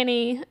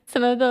uncanny,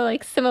 some of the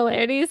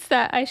similarities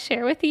that I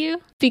share with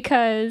you,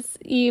 because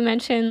you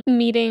mentioned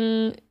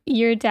meeting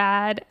your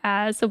dad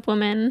as a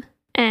woman.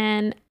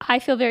 And I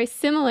feel very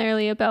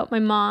similarly about my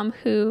mom,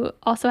 who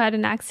also had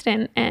an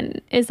accident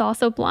and is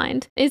also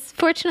blind, is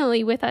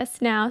fortunately with us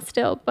now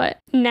still. But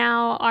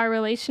now our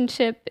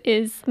relationship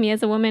is me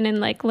as a woman and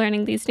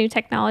learning these new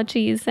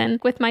technologies. And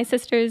with my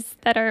sisters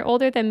that are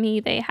older than me,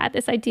 they had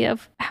this idea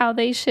of how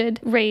they should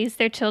raise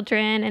their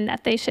children and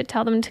that they should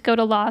tell them to go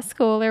to law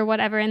school or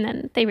whatever. And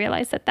then they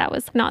realized that that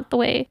was not the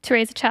way to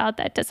raise a child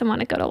that doesn't want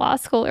to go to law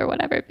school or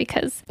whatever,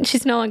 because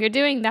she's no longer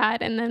doing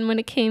that. And then when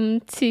it came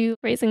to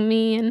raising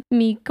me and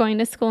me going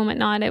to school and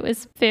whatnot, it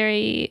was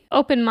very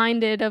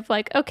open-minded of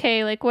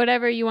okay,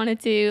 whatever you want to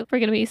do, we're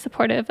going to be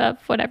supportive of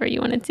whatever you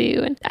want to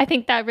do. And I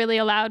think that really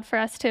allowed for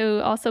us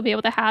to also be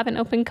able to have an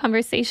open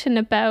conversation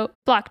about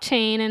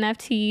blockchain and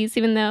NFTs,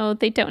 even though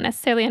they don't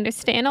necessarily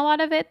understand a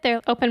lot of it.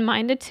 They're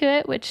open-minded to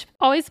it, which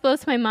always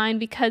blows my mind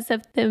because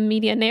of the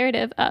media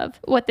narrative of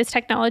what this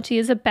technology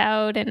is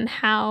about and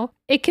how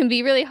it can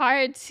be really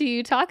hard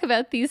to talk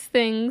about these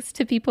things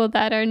to people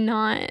that are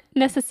not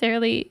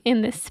necessarily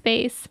in this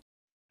space.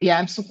 Yeah,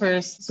 I'm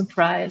super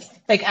surprised.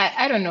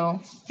 I don't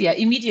know. Yeah,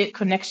 immediate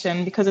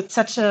connection, because it's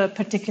such a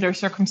particular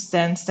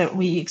circumstance that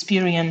we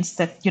experience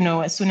that,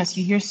 as soon as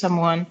you hear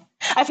someone,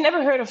 I've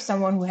never heard of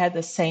someone who had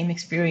the same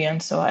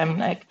experience. So I'm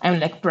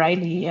like,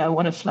 Briley, I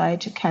want to fly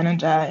to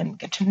Canada and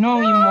get to know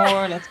you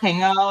more. Let's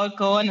hang out,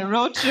 go on a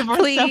road trip or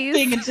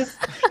something,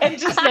 and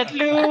just let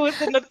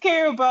loose and not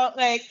care about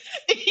and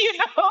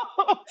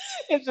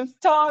just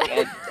talk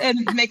and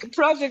make a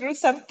project or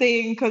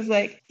something. Because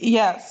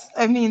yes,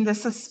 I mean,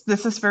 this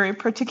is very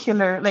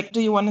particular.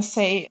 Do you want to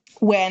say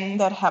when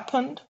that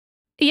happened?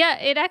 Yeah,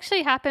 it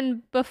actually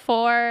happened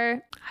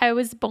before I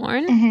was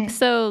born. Mm-hmm.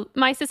 So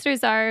my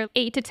sisters are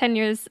 8 to 10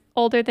 years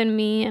older than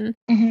me.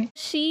 And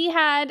she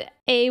had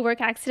a work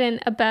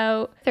accident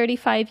about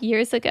 35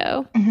 years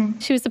ago. Mm-hmm.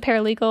 She was a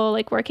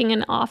paralegal, working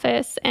in an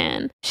office.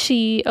 And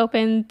she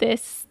opened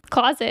this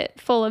closet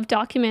full of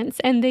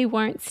documents and they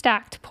weren't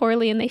stacked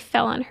poorly and they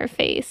fell on her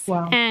face.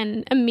 Wow.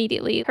 And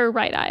immediately her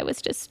right eye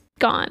was just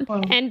gone.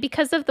 Wow. And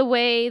because of the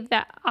way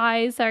that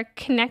eyes are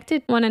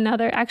connected to one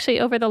another, actually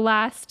over the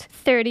last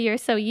 30 or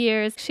so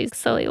years, she's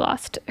slowly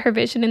lost her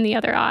vision in the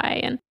other eye.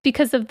 And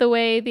because of the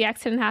way the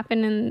accident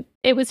happened, and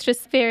it was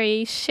just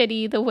very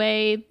shitty the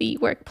way the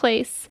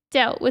workplace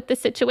dealt with the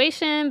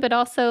situation, but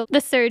also the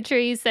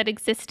surgeries that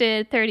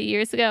existed 30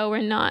 years ago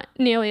were not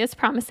nearly as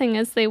promising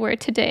as they were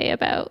today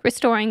about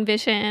restoring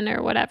vision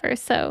or whatever.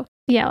 So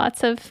yeah,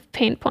 lots of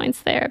pain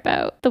points there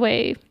about the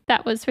way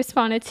that was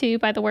responded to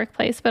by the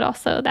workplace, but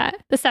also that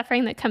the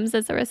suffering that comes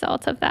as a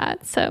result of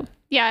that. So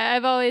yeah,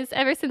 I've always,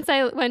 ever since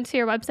I went to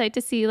your website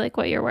to see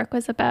what your work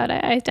was about,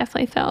 I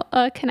definitely felt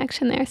a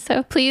connection there.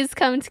 So please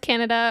come to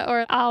Canada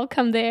or I'll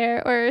come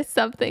there or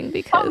something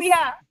because... Oh,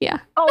 yeah. Yeah.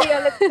 Oh, yeah,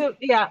 let's do...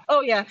 Yeah.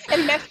 Oh, yeah.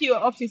 And Matthew,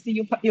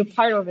 obviously, you're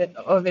part of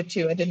it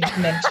too. I didn't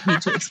meant me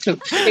to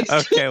exclude.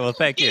 Okay, well,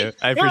 thank you.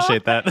 I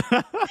appreciate that.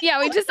 Yeah,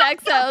 we just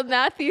exiled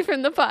Matthew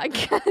from the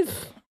podcast.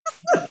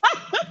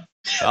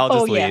 I'll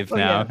just leave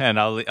now, and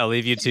I'll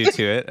leave you two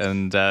to it,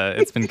 and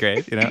it's been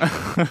great,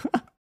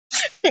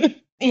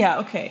 Yeah,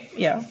 okay,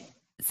 yeah.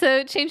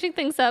 So changing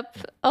things up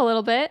a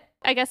little bit,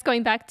 I guess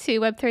going back to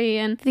Web3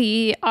 and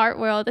the art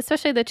world,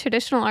 especially the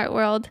traditional art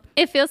world,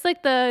 it feels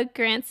like the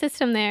grant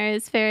system there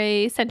is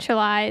very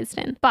centralized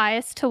and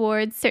biased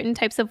towards certain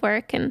types of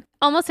work and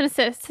almost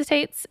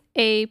necessitates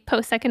a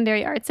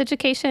post-secondary arts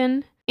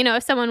education.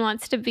 If someone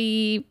wants to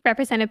be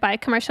represented by a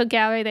commercial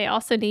gallery, they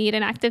also need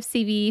an active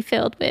CV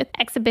filled with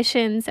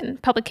exhibitions and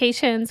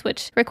publications,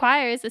 which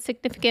requires a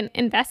significant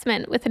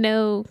investment with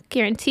no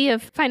guarantee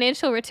of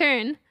financial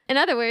return. In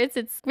other words,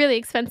 it's really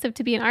expensive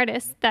to be an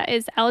artist that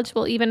is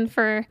eligible even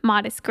for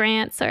modest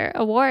grants or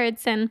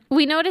awards. And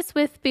we noticed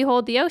with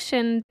Behold the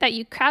Ocean that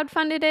you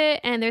crowdfunded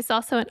it, and there's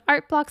also an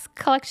art blocks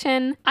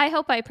collection. I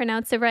hope I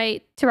pronounce it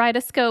right,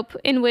 Kaleidoscope,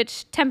 in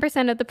which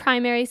 10% of the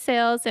primary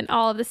sales and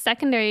all of the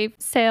secondary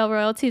sale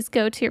royalties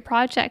go to your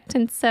project.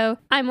 And so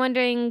I'm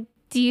wondering,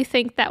 do you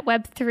think that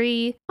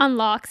Web3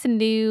 unlocks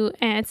new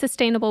and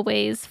sustainable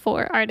ways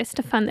for artists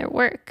to fund their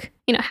work?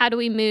 How do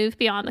we move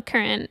beyond the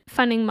current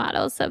funding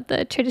models of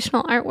the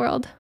traditional art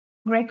world?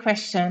 Great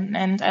question.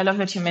 And I love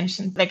that you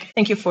mentioned,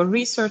 thank you for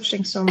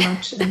researching so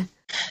much. And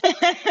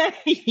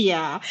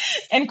Yeah.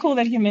 And cool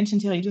that you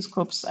mentioned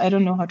Corpse. I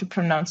don't know how to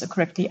pronounce it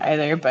correctly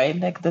either, by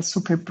like the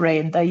super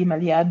brain Daim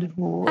Aliad,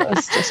 who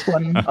is just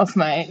one of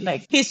my,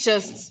 like, he's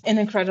just an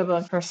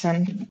incredible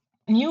person.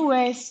 New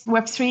ways,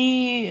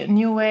 Web3,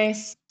 new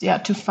ways, yeah,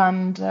 to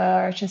fund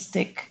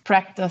artistic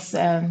practice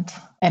and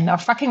our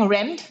fucking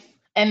rent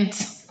and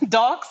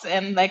dogs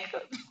and like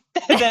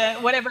the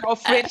whatever our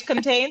fridge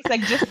contains,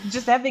 like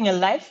just having a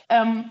life.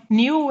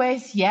 New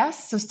ways,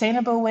 yes.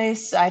 Sustainable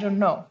ways, I don't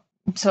know.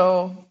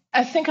 So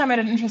I think I'm at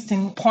an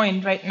interesting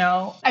point right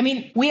now. I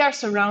mean, we are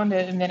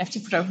surrounded in the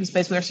NFT photography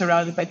space. We are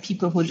surrounded by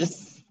people who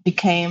just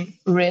became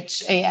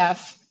rich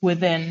AF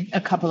within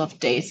a couple of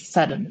days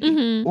suddenly.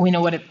 Mm-hmm. We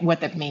know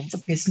what that means.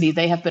 Obviously,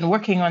 they have been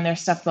working on their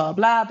stuff, blah,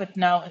 blah,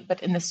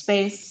 but in the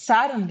space,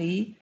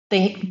 suddenly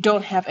they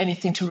don't have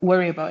anything to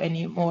worry about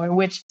anymore,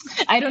 which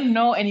I don't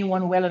know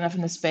anyone well enough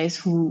in the space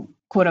who,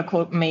 quote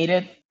unquote, made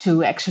it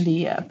to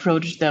actually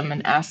approach them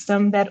and ask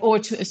them that, or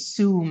to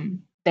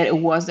assume that it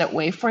was that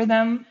way for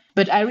them.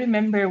 But I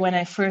remember when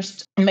I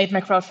first made my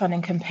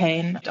crowdfunding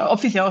campaign,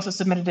 obviously I also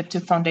submitted it to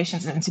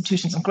foundations and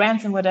institutions and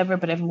grants and whatever,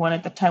 but everyone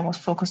at the time was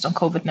focused on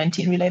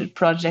COVID-19 related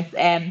projects.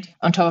 And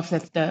on top of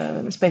that,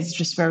 the space is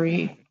just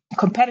very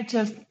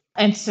competitive.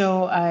 And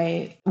so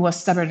I was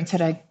stubborn and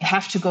said, I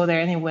have to go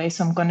there anyway.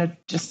 So I'm going to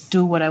just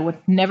do what I would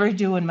never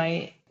do in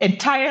my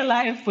entire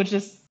life, which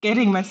is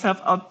getting myself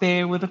out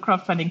there with a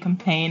crowdfunding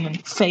campaign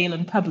and fail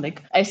in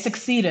public. I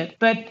succeeded,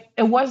 but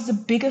it was the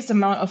biggest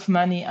amount of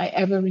money I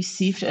ever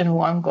received in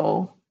one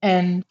go.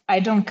 And I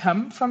don't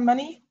come from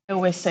money. I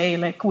always say,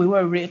 like, we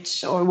were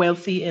rich or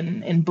wealthy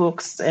in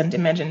books and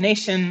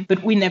imagination,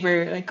 but we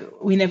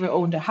never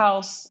owned a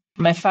house.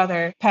 My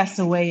father passed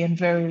away in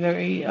very,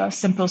 very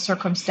simple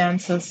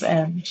circumstances,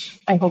 and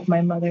I hope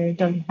my mother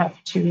doesn't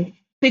have to,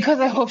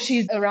 because I hope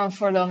she's around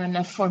for long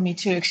enough for me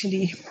to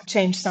actually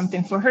change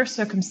something for her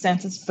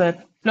circumstances.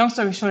 But long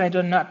story short, I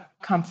do not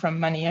come from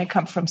money. I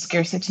come from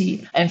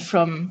scarcity and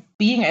from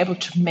being able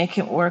to make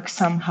it work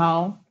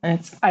somehow. And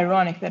it's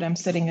ironic that I'm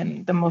sitting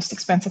in the most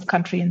expensive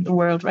country in the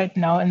world right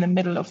now, in the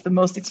middle of the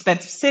most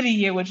expensive city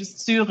here, which is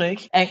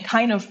Zurich. I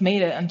kind of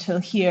made it until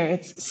here.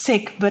 It's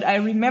sick. But I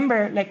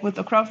remember, like, with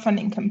the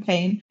crowdfunding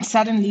campaign,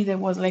 suddenly there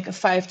was like a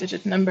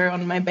 5-digit number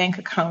on my bank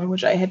account,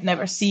 which I had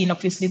never seen.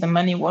 Obviously, the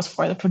money was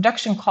for the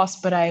production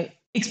cost, but I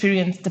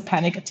experienced a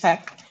panic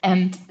attack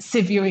and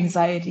severe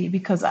anxiety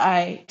because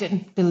I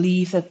didn't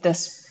believe that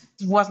this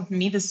wasn't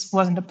me. This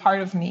wasn't a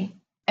part of me.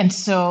 And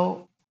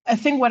so I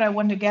think what I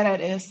want to get at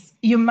is,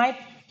 you might,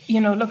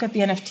 look at the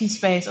NFT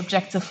space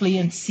objectively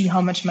and see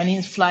how much money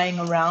is flying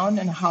around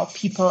and how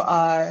people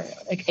are,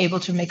 like, able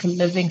to make a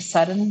living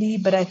suddenly.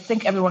 But I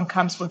think everyone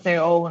comes with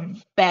their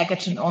own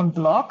baggage and own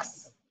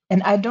blocks.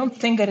 And I don't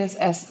think it is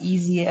as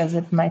easy as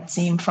it might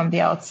seem from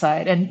the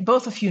outside. And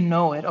both of you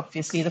know it,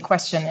 obviously. The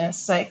question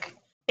is, like,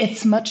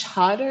 it's much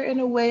harder in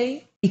a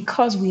way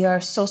because we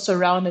are so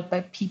surrounded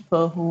by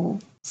people who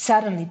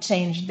suddenly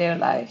changed their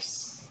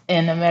lives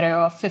in a matter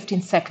of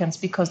 15 seconds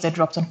because they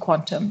dropped on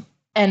quantum.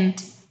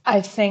 And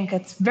I think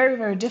it's very,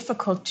 very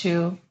difficult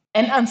and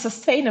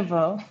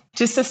unsustainable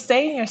to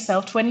sustain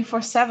yourself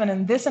 24/7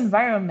 in this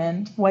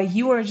environment while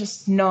you are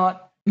just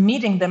not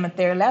meeting them at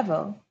their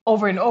level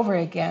over and over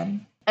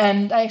again.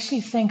 And I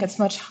actually think it's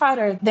much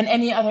harder than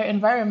any other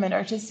environment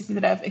artistically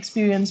that I've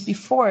experienced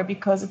before,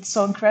 because it's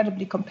so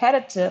incredibly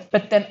competitive,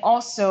 but then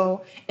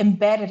also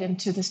embedded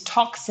into this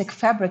toxic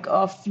fabric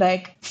of,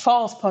 like,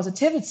 false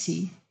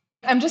positivity.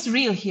 I'm just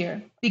real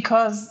here,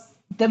 because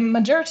the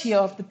majority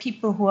of the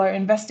people who are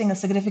investing a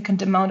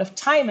significant amount of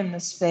time in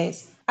this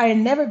space are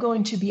never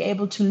going to be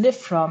able to live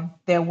from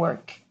their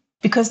work,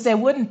 because they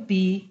wouldn't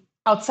be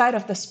outside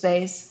of the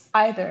space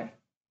either.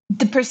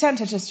 The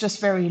percentage is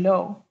just very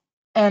low.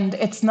 And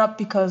it's not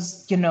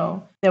because,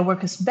 their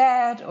work is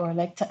bad or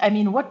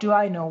what do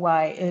I know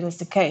why it is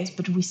the case?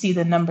 But we see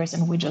the numbers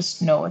and we just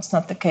know it's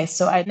not the case.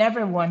 So I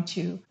never want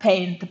to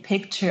paint the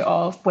picture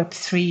of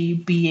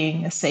Web3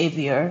 being a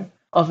savior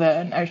of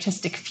an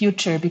artistic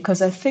future, because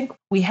I think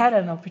we had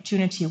an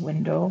opportunity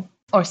window,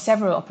 or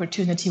several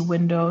opportunity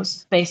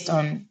windows, based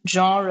on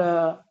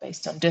genre,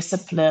 based on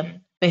discipline,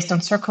 based on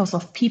circles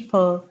of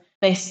people,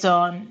 based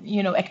on,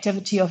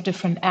 activity of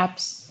different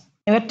apps.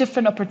 We had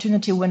different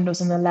opportunity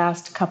windows in the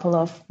last couple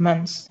of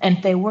months,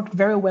 and they worked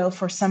very well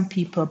for some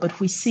people. But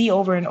we see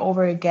over and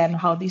over again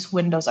how these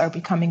windows are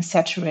becoming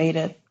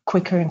saturated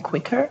quicker and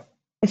quicker,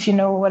 if you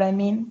know what I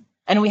mean.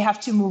 And we have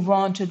to move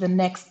on to the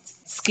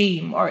next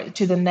scheme or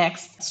to the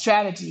next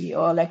strategy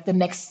or like the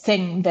next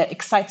thing that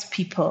excites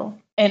people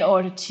in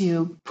order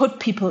to put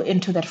people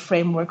into that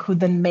framework who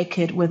then make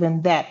it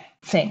within that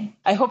thing.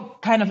 I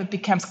hope kind of it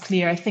becomes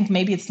clear. I think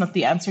maybe it's not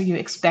the answer you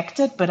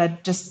expected, but I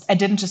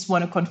didn't just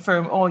want to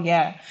confirm, oh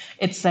yeah,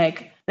 it's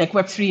like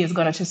Web3 is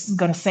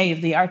gonna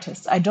save the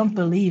artist. I don't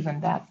believe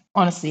in that.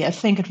 Honestly, I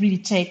think it really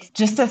takes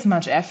just as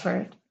much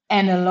effort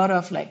and a lot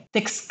of like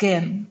thick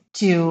skin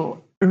to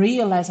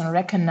realize and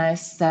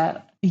recognize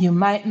that you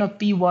might not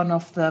be one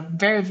of the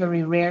very,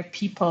 very rare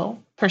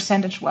people,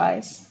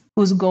 percentage-wise,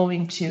 who's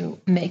going to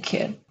make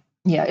it.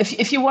 Yeah,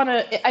 if you want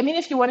to, I mean,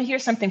 if you want to hear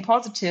something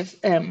positive,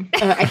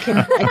 I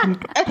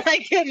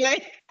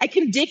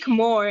can dig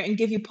more and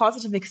give you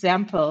positive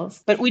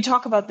examples. But we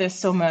talk about this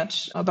so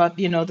much about,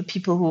 the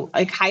people who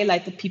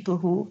highlight the people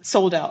who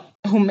sold out,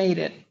 who made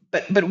it.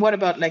 But what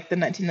about the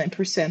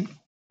 99%?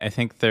 I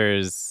think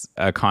there's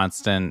a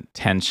constant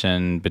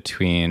tension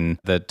between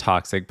the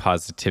toxic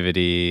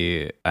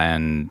positivity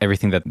and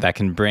everything that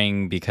can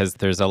bring, because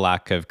there's a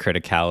lack of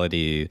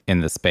criticality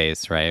in the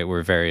space, right?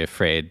 We're very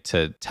afraid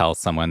to tell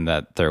someone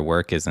that their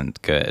work isn't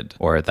good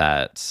or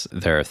that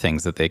there are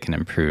things that they can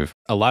improve.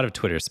 A lot of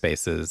Twitter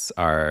spaces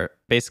are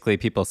basically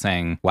people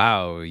saying,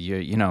 wow,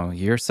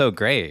 you're so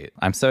great.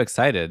 I'm so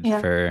excited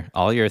for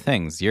all your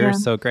things. You're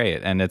so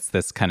great. And it's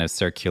this kind of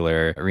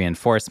circular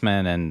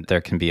reinforcement, and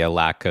there can be a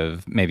lack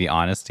of maybe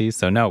honesty.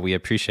 So no, we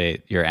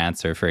appreciate your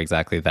answer for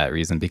exactly that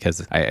reason,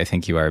 because I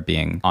think you are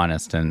being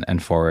honest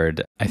and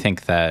forward. I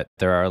think that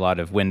there are a lot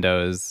of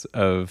windows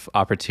of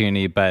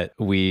opportunity, but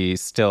we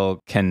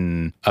still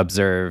can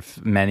observe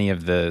many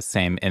of the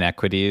same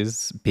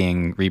inequities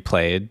being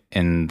replayed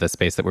in the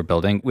space that we're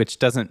building, which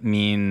doesn't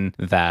mean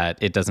that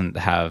it doesn't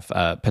have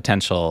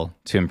potential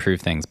to improve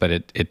things, but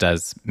it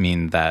does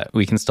mean that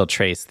we can still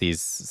trace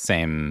these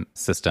same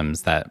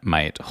systems that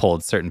might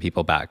hold certain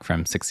people back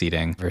from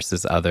succeeding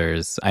versus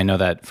others. I know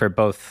that for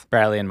both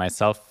Bradley and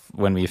myself,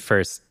 when we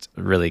first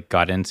really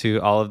got into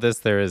all of this,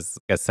 there was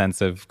a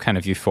sense of kind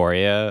of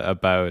euphoria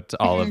about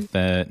all of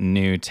the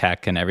new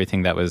tech and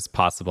everything that was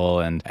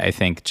possible. And I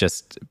think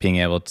just being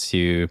able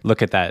to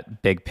look at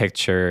that big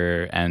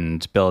picture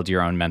and build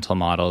your own mental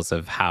models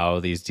of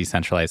how these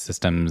decentralized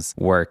systems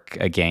work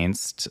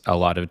against a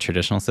lot of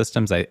traditional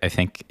systems, I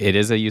think it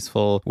is a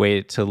useful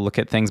way to look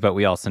at things, but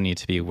we also need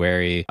to be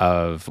wary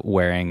of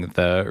wearing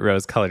the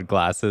rose-colored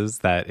glasses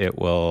that it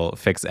will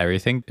fix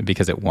everything,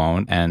 because it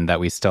won't, and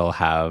that we still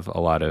have a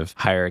lot of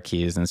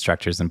hierarchies and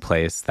structures in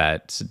place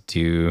that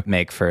do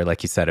make for,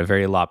 like you said, a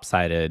very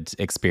lopsided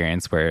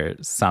experience where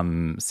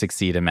some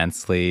succeed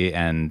immensely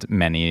and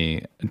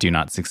many do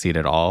not succeed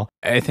at all.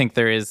 I think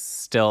there is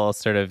still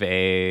sort of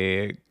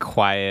a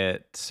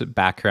quiet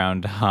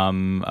background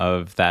hum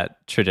of that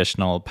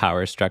traditional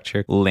power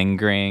structure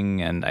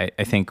lingering. And I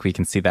think we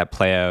can see that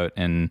play out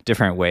in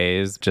different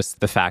ways. Just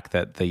the fact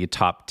that the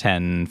top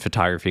 10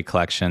 photography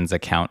collections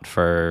account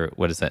for,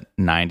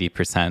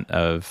 90%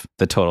 of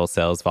the total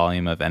sales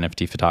volume of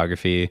NFT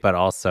photography. But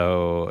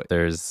also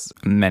there's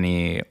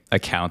many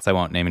accounts, I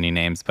won't name any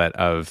names, but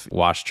of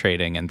wash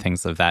trading and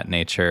things of that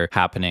nature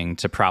happening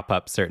to prop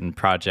up certain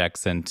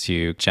projects and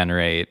to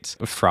generate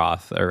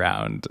froth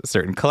around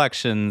certain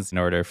collections in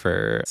order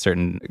for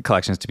certain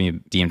collections to be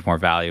deemed more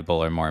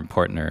valuable or more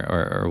important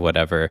or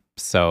whatever.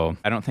 So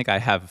I don't think I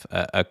have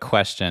a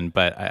question,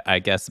 but I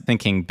guess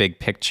thinking big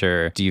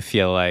picture, do you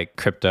feel like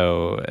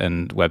crypto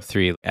and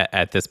Web3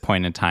 at this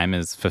point in time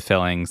is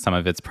fulfilling some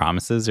of its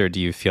promises, or do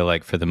you feel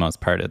like for the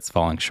most part it's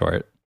falling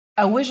short?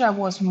 I wish I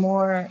was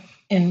more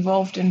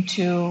involved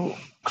into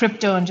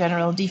crypto in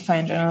general, DeFi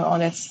in general, all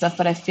that stuff,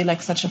 but I feel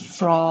like such a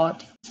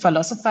fraud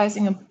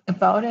philosophizing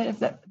about it, if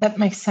that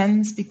makes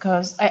sense,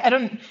 because I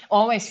don't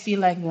always feel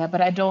like that,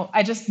 but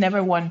I just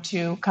never want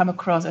to come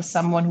across as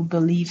someone who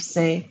believes,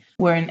 say,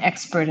 we're an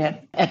expert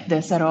at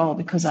this at all,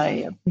 because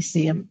I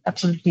obviously am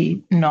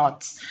absolutely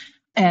not.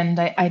 And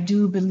I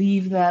do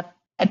believe that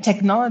a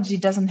technology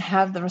doesn't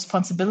have the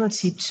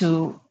responsibility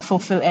to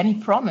fulfill any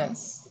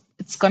promise.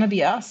 It's going to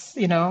be us,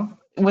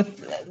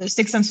 with the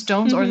sticks and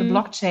stones or the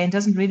blockchain,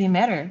 doesn't really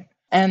matter.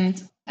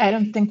 And I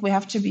don't think we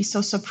have to be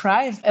so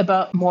surprised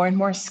about more and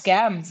more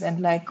scams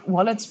and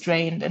wallets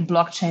drained and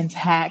blockchains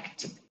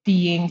hacked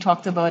being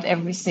talked about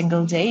every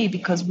single day,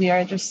 because we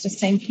are just the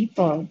same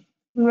people.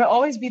 We will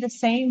always be the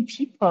same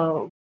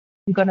people.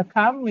 We're going to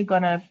come, we're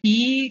going to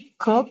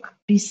cook,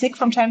 be sick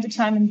from time to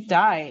time and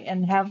die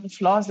and have the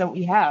flaws that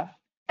we have.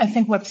 I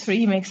think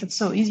Web3 makes it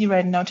so easy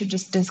right now to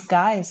just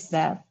disguise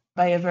that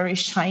by a very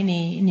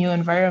shiny new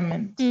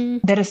environment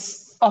that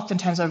is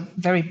oftentimes are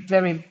very,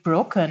 very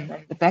broken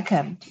in the back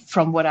end,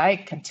 from what I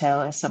can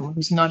tell as someone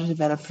who's not a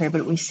developer,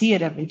 but we see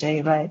it every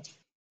day, right?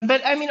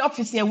 But I mean,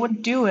 obviously, I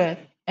wouldn't do it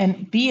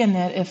and be in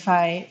it if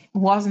I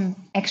wasn't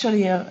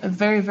actually a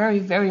very, very,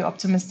 very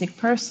optimistic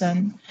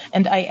person,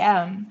 and I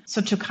am.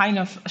 So to kind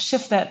of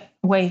shift that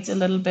weight a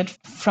little bit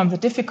from the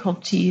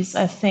difficulties,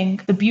 I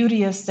think the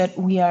beauty is that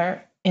we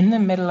are in the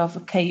middle of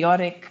a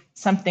chaotic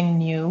something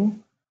new,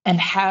 and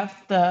have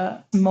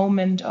the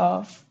moment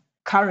of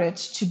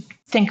courage to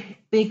think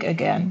big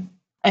again.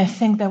 I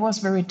think that was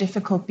very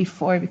difficult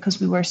before, because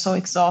we were so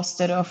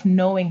exhausted of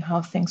knowing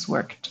how things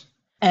worked.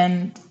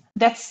 And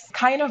that's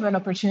kind of an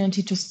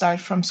opportunity to start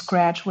from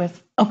scratch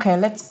with, okay,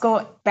 let's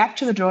go back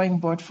to the drawing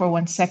board for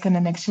 1 second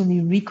and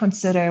actually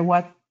reconsider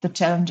what the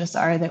challenges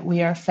are that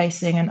we are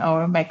facing in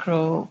our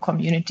micro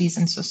communities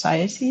and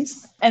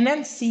societies. And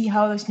then see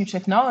how this new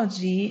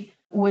technology,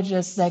 which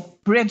is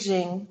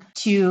bridging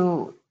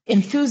to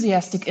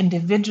enthusiastic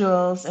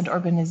individuals and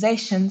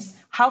organizations,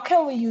 how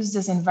can we use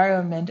this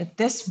environment at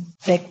this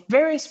like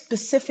very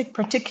specific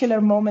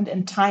particular moment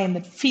in time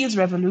that feels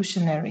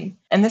revolutionary?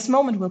 And this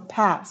moment will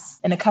pass.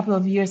 In a couple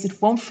of years,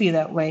 it won't feel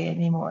that way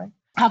anymore.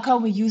 How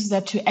can we use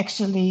that to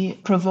actually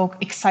provoke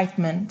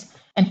excitement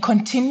and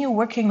continue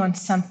working on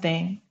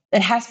something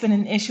that has been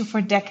an issue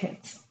for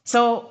decades?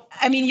 So,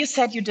 I mean, you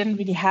said you didn't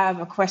really have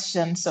a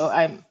question, so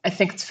I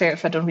think it's fair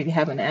if I don't really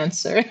have an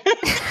answer.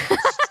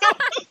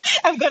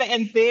 I'm going to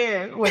end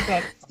there with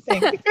that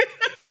thing.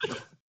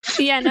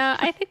 Yeah, no,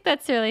 I think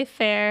that's really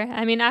fair.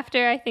 I mean,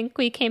 after I think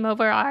we came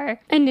over our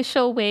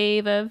initial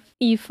wave of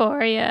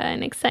euphoria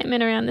and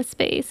excitement around the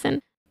space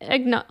and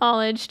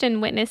acknowledged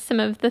and witnessed some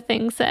of the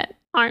things that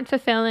aren't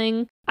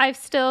fulfilling, I've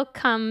still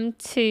come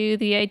to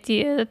the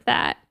idea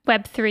that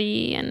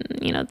web3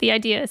 and, the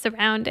ideas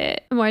around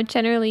it more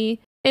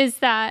generally is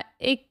that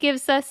it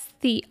gives us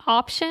the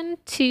option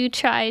to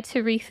try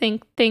to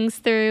rethink things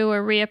through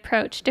or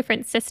reapproach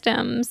different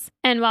systems.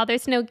 And while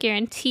there's no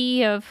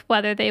guarantee of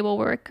whether they will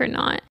work or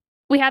not,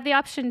 we have the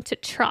option to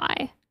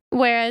try.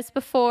 Whereas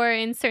before,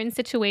 in certain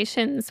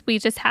situations, we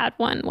just had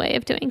one way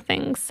of doing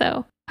things.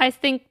 So I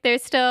think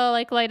there's still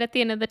light at the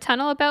end of the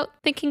tunnel about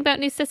thinking about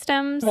new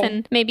systems, right.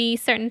 And maybe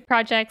certain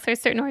projects or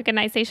certain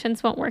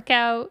organizations won't work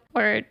out,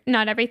 or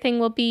not everything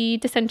will be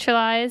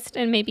decentralized,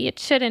 and maybe it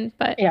shouldn't,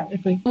 but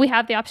we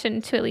have the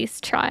option to at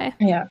least try.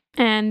 Yeah.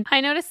 And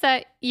I noticed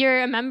that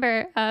you're a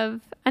member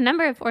of a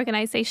number of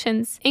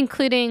organizations,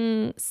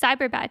 including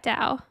Cyberbat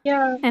DAO.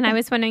 Yeah. And I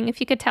was wondering if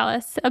you could tell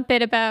us a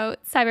bit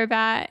about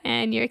Cyberbat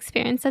and your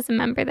experience as a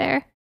member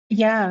there.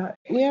 Yeah,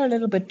 we are a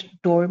little bit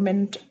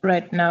dormant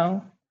right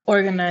now.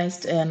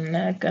 Organized in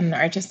an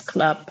artist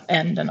club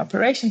and an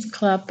operations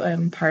club.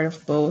 I'm part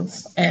of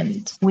both.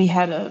 And we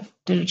had a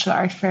digital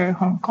art fair in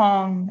Hong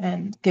Kong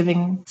and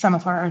giving some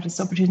of our artists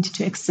the opportunity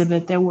to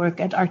exhibit their work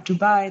at Art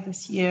Dubai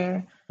this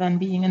year, then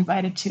being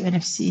invited to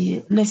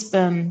NFC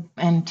Lisbon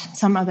and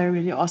some other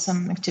really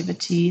awesome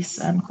activities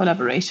and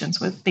collaborations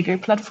with bigger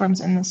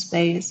platforms in the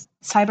space.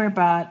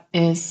 Cyberbat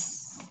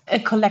is a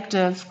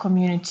collective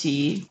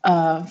community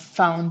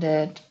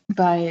founded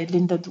by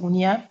Linda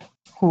Dunia,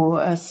 who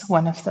is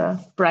one of the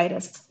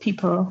brightest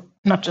people,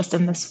 not just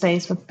in this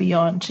space, but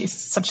beyond. She's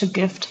such a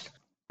gift.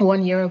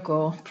 1 year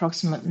ago,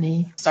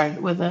 approximately,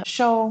 started with a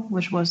show,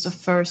 which was the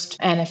first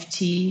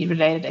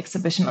NFT-related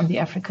exhibition on the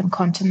African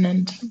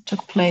continent. It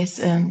took place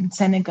in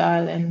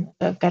Senegal in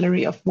the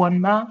Gallery of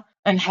Wanma,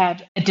 and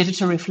had a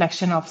digital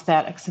reflection of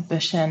that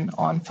exhibition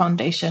on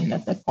Foundation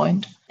at that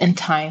point in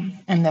time.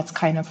 And that's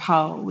kind of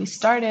how we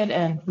started,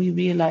 and we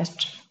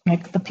realized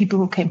the people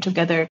who came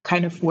together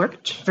kind of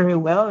worked very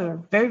well. They were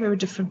very, very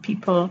different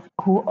people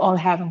who all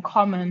have in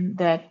common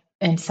that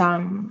in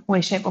some way,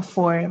 shape, or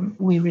form,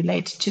 we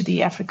relate to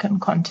the African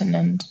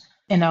continent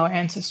in our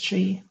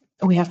ancestry.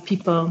 We have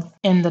people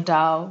in the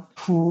DAO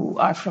who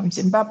are from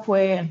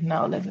Zimbabwe and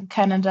now live in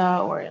Canada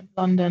or in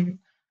London.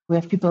 We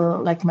have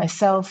people like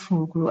myself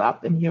who grew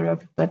up in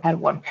Europe but had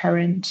one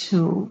parent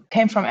who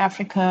came from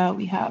Africa.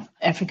 We have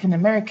African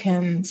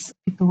Americans,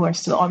 people who are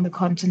still on the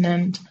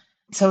continent.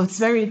 So it's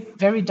very,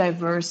 very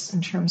diverse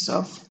in terms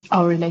of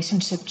our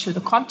relationship to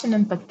the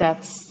continent, but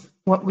that's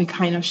what we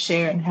kind of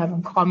share and have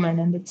in common.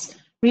 And it's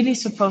really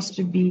supposed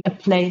to be a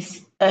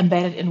place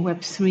embedded in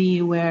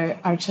Web3 where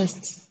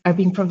artists are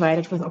being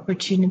provided with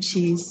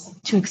opportunities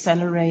to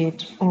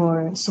accelerate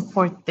or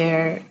support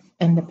their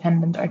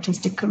independent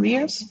artistic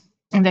careers.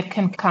 And that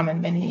can come in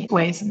many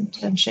ways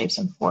and shapes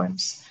and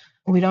forms.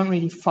 We don't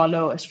really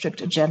follow a strict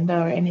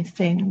agenda or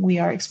anything. We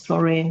are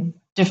exploring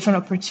different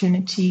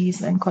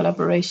opportunities and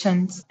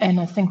collaborations. And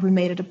I think we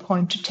made it a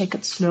point to take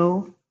it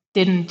slow.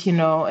 Didn't,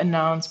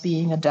 announce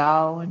being a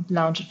DAO and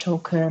launch a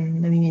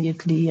token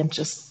immediately and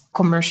just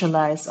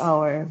commercialize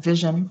our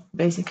vision,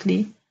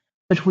 basically.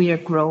 But we are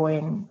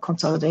growing,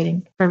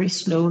 consolidating very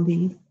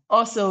slowly.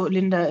 Also,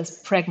 Linda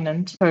is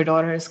pregnant. Her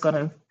daughter is going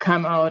to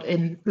come out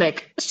in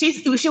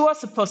she was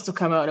supposed to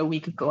come out a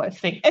week ago, I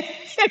think.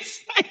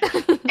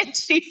 And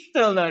she's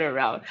still not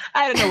around.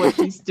 I don't know what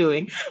she's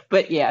doing.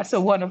 But yeah, so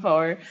one of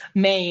our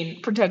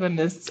main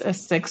protagonists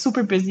is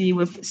super busy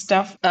with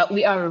stuff.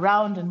 We are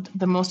around, and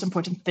the most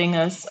important thing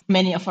is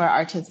many of our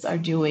artists are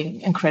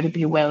doing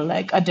incredibly well,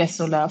 like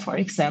Adesola, for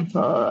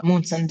example,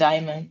 Moons and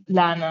Diamond,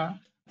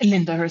 Lana,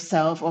 Linda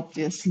herself,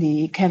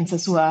 obviously, Kenza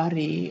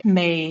Suari,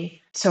 May.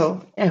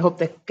 So I hope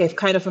that gave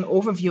kind of an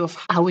overview of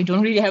how we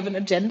don't really have an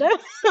agenda,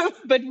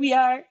 but we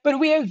are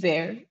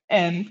there,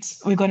 and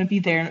we're going to be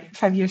there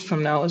 5 years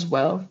from now as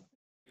well.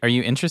 Are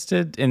you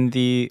interested in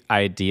the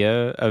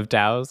idea of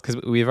DAOs? Because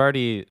we've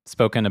already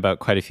spoken about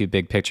quite a few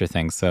big picture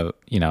things, so,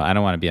 I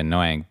don't want to be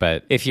annoying,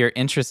 but if you're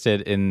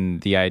interested in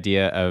the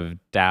idea of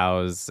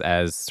DAOs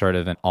as sort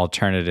of an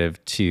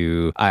alternative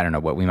to, I don't know,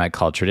 what we might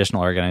call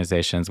traditional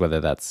organizations, whether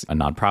that's a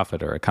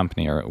nonprofit or a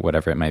company or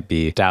whatever it might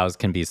be, DAOs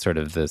can be sort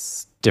of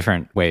this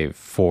different way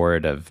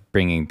forward of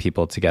bringing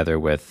people together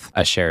with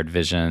a shared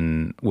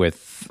vision,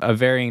 with a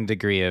varying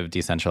degree of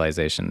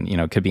decentralization.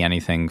 It could be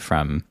anything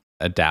from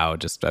a DAO,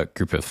 just a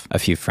group of a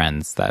few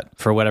friends that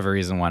for whatever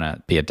reason want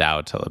to be a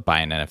DAO to buy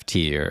an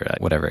NFT or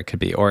whatever it could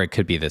be. Or it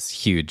could be this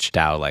huge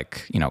DAO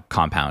like,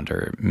 Compound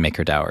or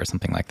MakerDAO or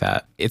something like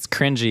that. It's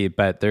cringy,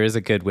 but there is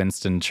a good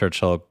Winston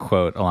Churchill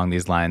quote along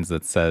these lines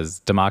that says,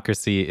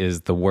 democracy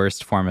is the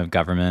worst form of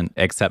government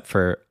except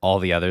for all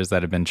the others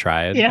that have been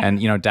tried. Yeah. And,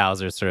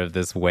 DAOs are sort of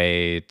this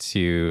way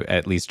to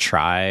at least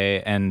try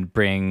and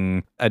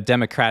bring a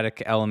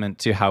democratic element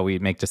to how we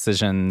make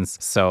decisions.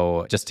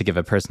 So just to give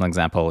a personal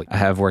example, I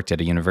have worked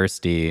at a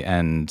university,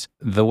 and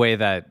the way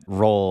that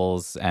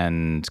roles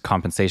and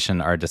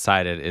compensation are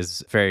decided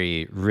is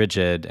very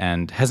rigid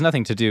and has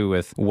nothing to do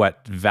with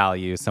what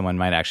value someone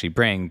might actually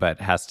bring, but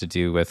has to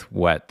do with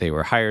what they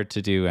were hired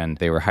to do. And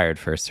they were hired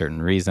for a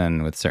certain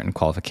reason with certain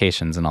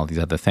qualifications and all these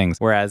other things.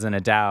 Whereas in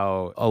a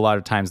DAO, a lot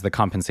of times the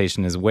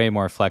compensation is way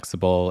more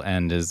flexible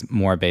and is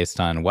more based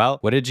on, well,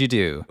 what did you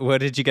do? What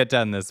did you get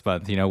done this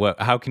month?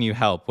 How can you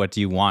help? What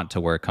do you want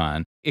to work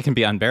on? It can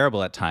be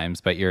unbearable at times,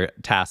 but you're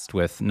tasked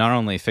with not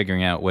only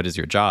figuring out what is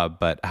your job,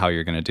 but how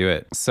you're going to do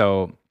it.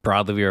 So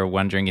broadly, we were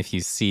wondering if you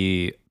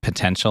see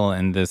potential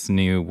in this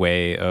new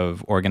way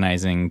of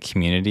organizing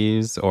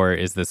communities, or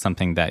is this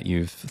something that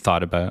you've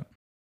thought about?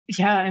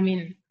 Yeah, I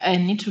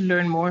need to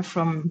learn more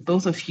from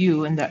both of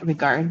you in that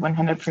regard,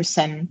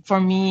 100%. For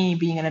me,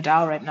 being in a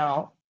DAO right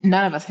now,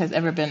 none of us has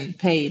ever been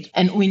paid.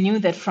 And we knew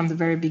that from the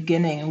very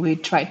beginning. We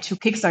tried to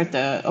kickstart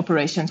the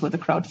operations with a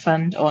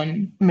crowdfund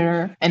on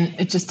Mirror, and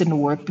it just didn't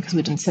work because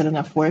we didn't sell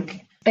enough work.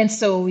 And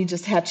so we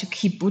just had to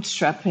keep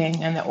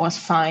bootstrapping, and that was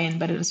fine.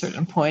 But at a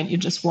certain point, you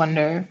just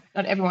wonder,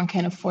 not everyone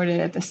can afford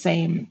it at the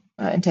same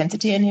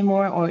intensity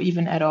anymore, or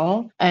even at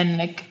all. And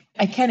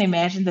I can't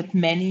imagine that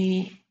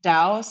many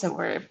DAOs that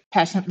were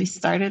passionately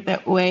started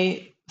that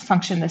way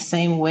function the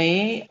same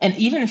way. And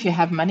even if you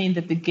have money in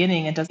the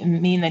beginning, it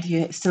doesn't mean that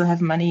you still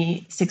have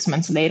money 6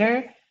 months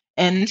later.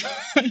 And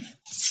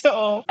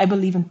so I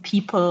believe in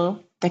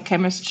people, the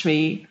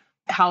chemistry,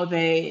 how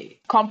they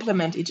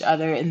complement each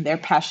other in their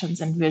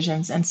passions and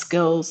visions and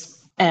skills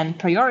and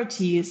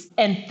priorities.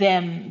 And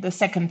then the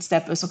second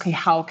step is, okay,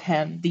 how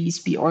can these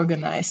be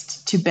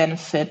organized to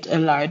benefit a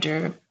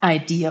larger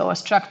idea or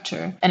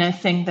structure? And I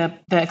think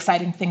that the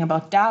exciting thing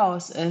about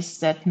DAOs is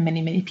that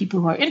many, many people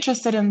who are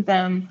interested in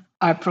them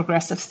are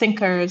progressive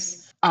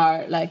thinkers,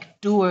 are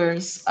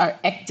doers, are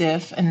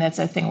active. And that's,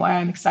 I think, why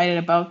I'm excited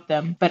about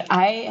them. But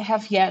I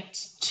have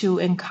yet to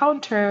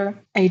encounter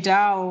a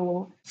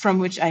DAO from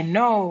which I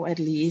know, at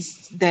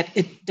least, that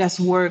it does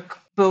work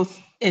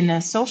both in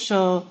a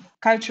social,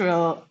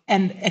 cultural,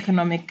 and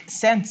economic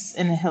sense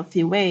in a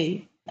healthy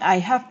way. I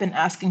have been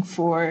asking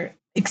for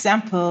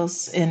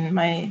examples in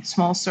my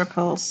small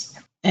circles,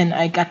 and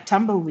I got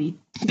tumbleweed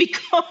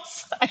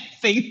because I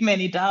think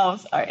many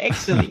DAOs are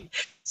actually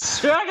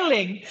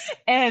struggling.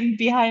 And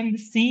behind the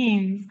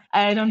scenes,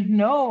 I don't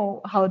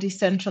know how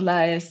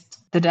decentralized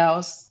the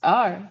DAOs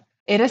are.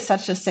 It is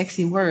such a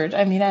sexy word.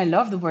 I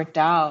love the word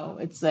DAO.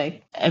 It's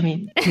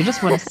you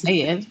just want to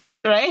say it,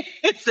 right?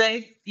 It's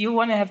you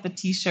want to have the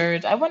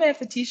t-shirt. I want to have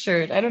the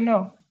t-shirt. I don't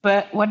know.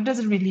 But what does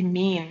it really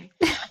mean?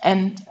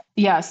 And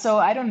yeah, so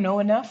I don't know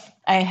enough.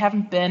 I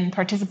haven't been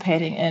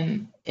participating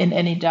in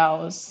any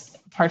DAOs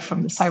apart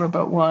from the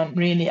Cyberbot one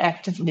really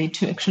actively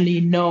to actually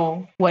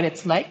know what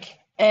it's like.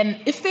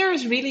 And if there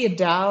is really a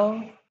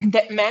DAO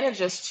that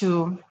manages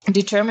to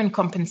determine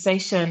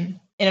compensation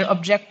in an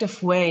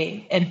objective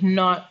way and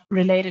not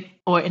related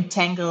or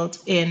entangled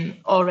in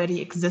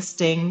already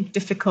existing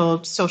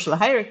difficult social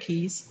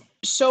hierarchies,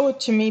 show it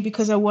to me,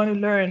 because I want to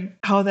learn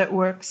how that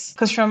works.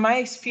 Because from my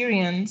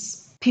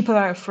experience, people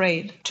are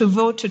afraid to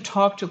vote, to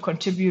talk, to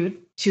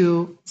contribute,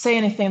 to say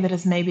anything that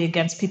is maybe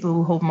against people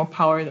who hold more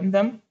power than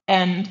them.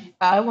 And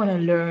I want to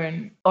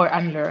learn or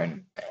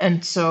unlearn.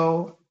 And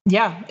so,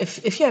 yeah,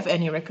 if you have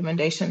any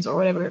recommendations or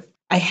whatever,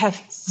 I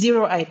have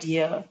zero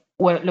idea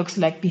what it looks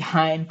like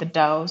behind the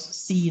DAO's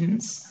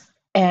scenes.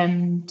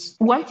 And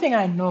one thing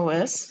I know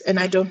is, and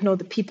I don't know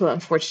the people,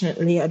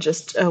 unfortunately, I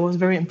just was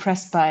very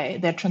impressed by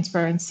their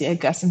transparency, I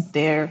guess, and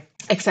their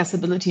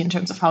accessibility in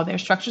terms of how their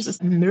structures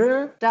is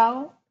Mirror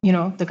DAO.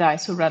 The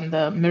guys who run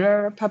the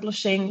Mirror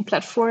publishing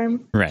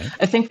platform. Right.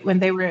 I think when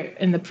they were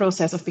in the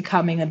process of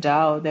becoming a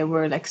DAO, they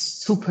were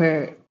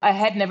super, I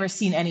had never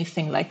seen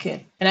anything like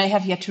it. And I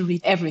have yet to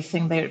read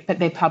everything that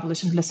they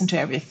publish and listen to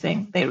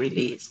everything they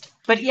released.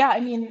 But yeah,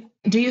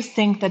 do you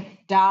think that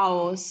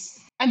DAOs,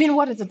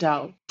 what is a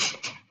DAO?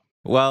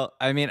 Well,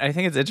 I think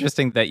it's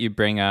interesting that you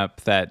bring up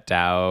that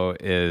DAO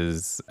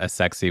is a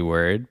sexy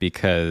word,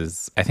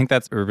 because I think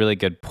that's a really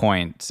good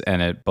point,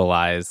 and it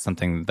belies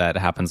something that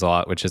happens a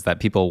lot, which is that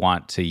people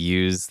want to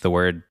use the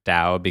word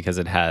DAO because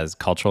it has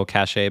cultural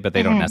cachet, but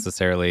they don't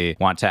necessarily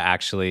want to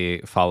actually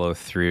follow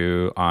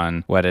through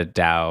on what a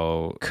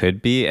DAO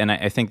could be. And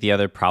I think the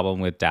other problem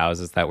with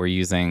DAOs is that we're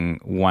using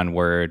one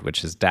word,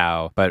 which is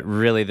DAO, but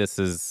really this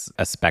is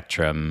a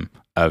spectrum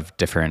of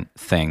different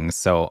things.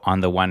 So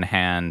on the one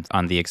hand,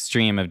 on the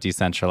extreme of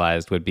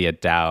decentralized would be a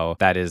DAO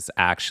that is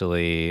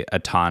actually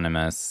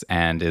autonomous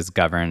and is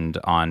governed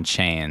on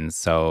chains.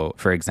 So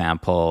for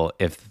example,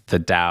 if the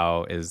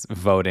DAO is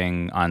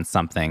voting on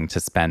something to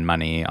spend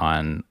money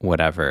on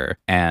whatever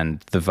and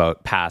the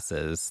vote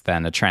passes,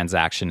 then a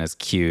transaction is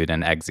queued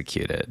and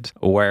executed.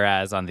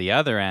 Whereas on the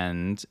other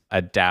end,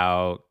 a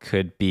DAO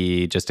could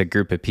be just a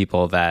group of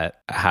people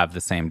that have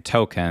the same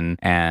token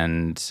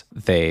and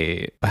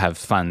they have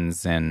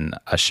funds in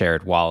a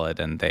shared wallet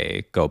and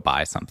they go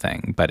buy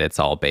something, but it's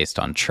all based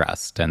on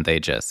trust and they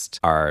just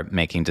are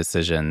making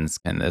decisions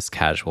in this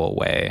casual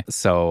way.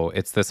 So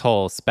it's this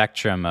whole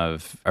spectrum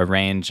of a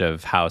range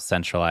of how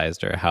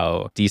centralized or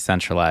how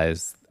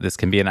decentralized this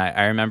can be. And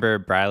I remember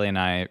Briley and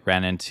I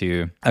ran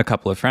into a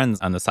couple of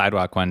friends on the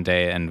sidewalk one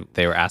day and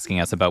they were asking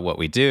us about what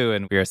we do.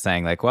 And we were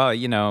saying like, well,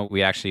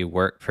 we actually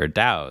work for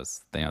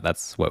DAOs.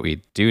 That's what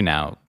we do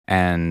now.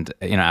 And,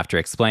 after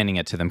explaining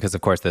it to them, because of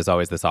course there's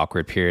always this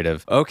awkward period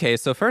of, okay,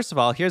 so first of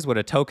all, here's what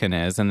a token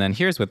is, and then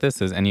here's what this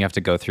is. And you have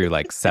to go through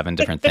like 7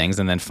 different things.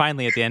 And then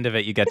finally at the end of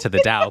it, you get to the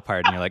DAO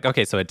part and you're like,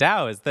 okay, so a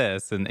DAO is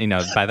this. And,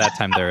 by that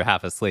time they're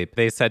half asleep.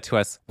 They said to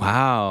us,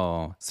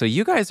 wow, so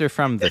you guys are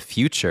from the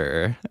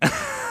future.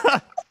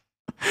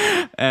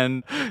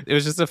 And it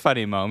was just a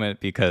funny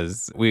moment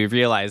because we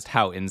realized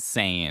how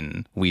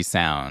insane we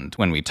sound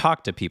when we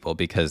talk to people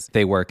because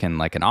they work in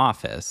like an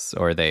office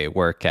or they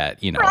work at,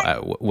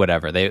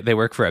 whatever. They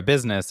work for a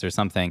business or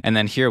something. And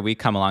then here we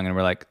come along and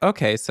we're like,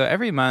 okay, so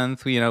every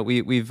month,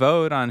 we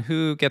vote on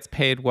who gets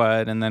paid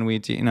what. And then we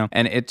do,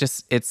 and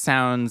it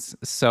sounds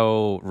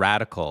so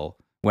radical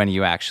when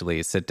you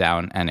actually sit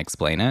down and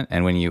explain it,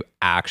 and when you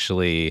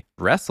actually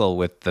wrestle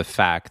with the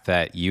fact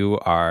that you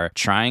are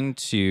trying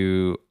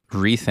to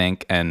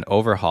rethink and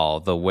overhaul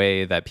the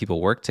way that people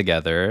work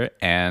together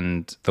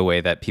and the way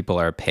that people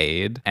are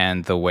paid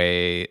and the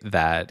way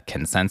that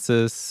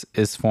consensus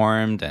is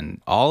formed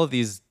and all of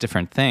these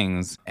different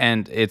things.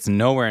 And it's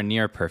nowhere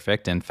near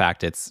perfect. In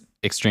fact, it's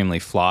extremely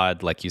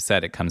flawed. Like you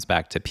said, it comes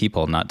back to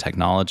people, not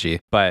technology.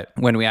 But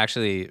when we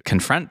actually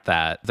confront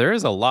that, there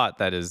is a lot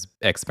that is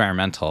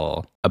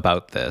experimental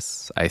about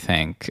this, I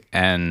think.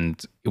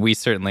 And we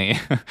certainly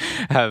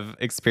have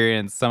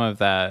experienced some of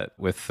that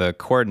with the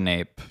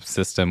coordinate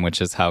system, which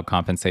is how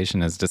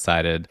compensation is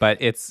decided. But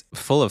it's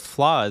full of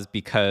flaws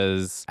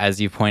because,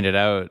 as you pointed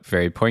out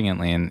very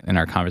poignantly in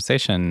our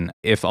conversation,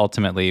 if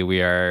ultimately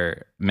we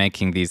are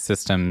making these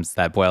systems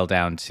that boil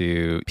down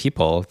to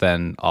people,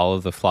 then all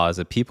of the flaws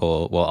of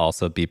people will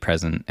also be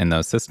present in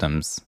those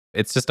systems.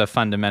 It's just a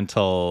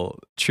fundamental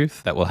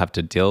truth that we'll have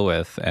to deal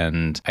with.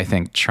 And I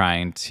think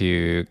trying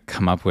to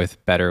come up with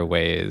better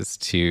ways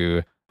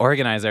to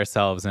organize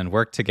ourselves and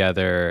work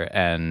together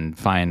and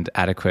find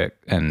adequate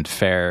and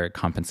fair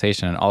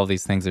compensation and all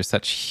these things are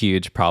such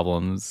huge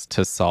problems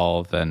to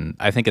solve. And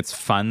I think it's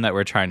fun that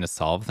we're trying to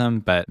solve them,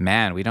 but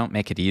man, we don't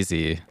make it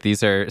easy.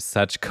 These are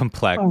such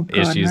complex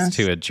issues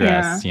to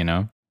address,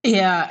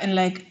 Yeah. And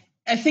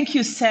I think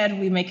you said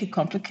we make it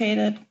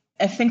complicated.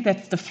 I think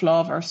that's the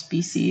flaw of our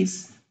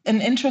species. An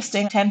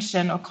interesting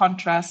tension or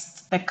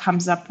contrast that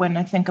comes up when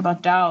I think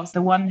about DAOs.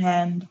 The one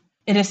hand,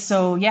 it is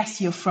so, yes,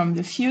 you're from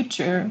the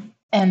future.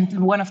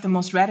 And one of the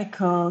most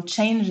radical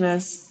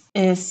changes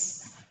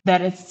is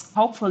that it's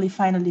hopefully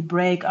finally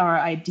break our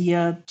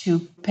idea to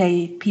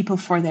pay people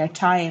for their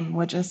time,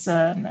 which is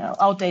an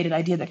outdated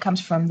idea that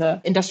comes from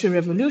the Industrial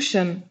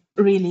Revolution,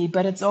 really,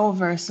 but it's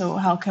over. So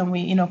how can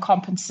we,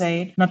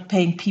 compensate not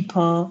paying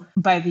people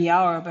by the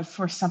hour, but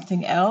for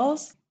something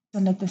else?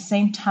 And at the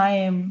same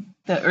time,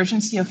 the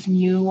urgency of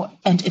new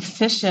and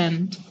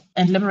efficient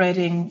and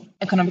liberating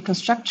economical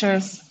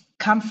structures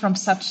come from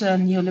such a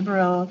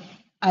neoliberal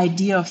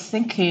idea of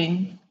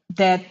thinking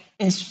that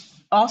is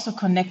also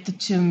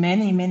connected to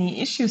many, many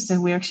issues that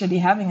we're actually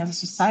having as a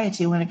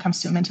society when it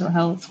comes to mental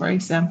health, for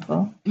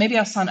example. Maybe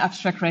I sound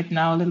abstract right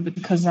now a little bit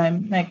because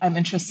I'm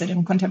interested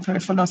in contemporary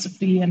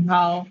philosophy and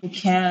how we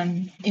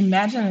can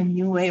imagine a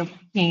new way of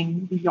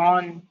thinking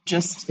beyond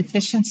just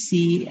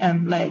efficiency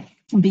and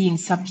being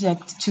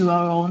subject to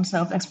our own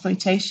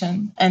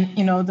self-exploitation. And,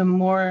 the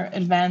more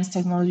advanced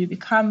technology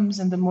becomes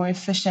and the more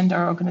efficient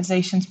our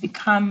organizations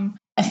become,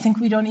 I think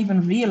we don't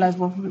even realize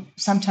what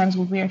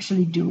we're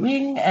actually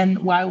doing and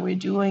why we're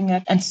doing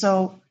it. And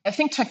so I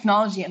think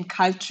technology and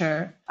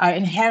culture are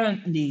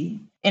inherently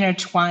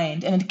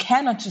intertwined, and it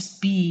cannot just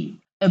be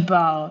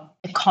about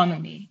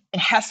economy.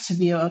 It has to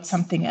be about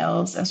something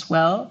else as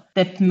well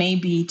that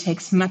maybe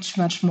takes much,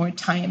 much more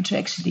time to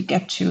actually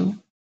get to.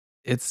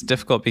 It's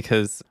difficult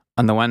because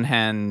on the one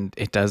hand,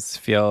 it does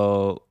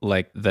feel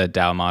like the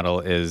DAO model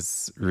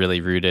is really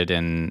rooted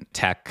in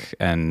tech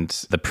and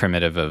the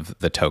primitive of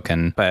the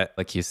token. But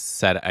like you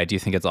said, I do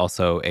think it's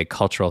also a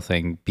cultural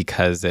thing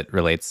because it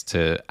relates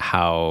to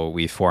how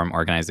we form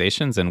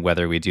organizations and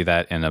whether we do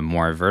that in a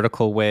more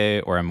vertical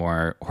way or a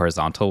more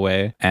horizontal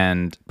way.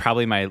 And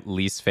probably my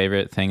least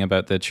favorite thing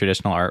about the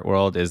traditional art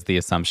world is the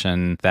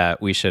assumption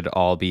that we should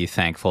all be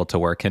thankful to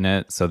work in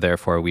it. So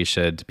therefore, we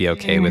should be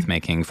okay with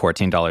making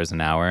 $14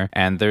 an hour.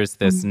 And there's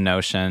this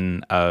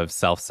notion of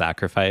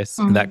self-sacrifice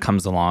that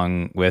comes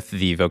along with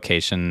the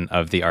vocation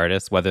of the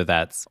artist, whether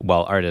that's,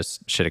 well, artists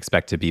should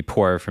expect to be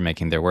poor for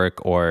making their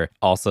work, or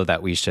also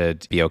that we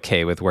should be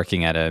okay with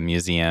working at a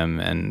museum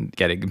and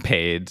getting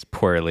paid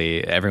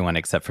poorly, everyone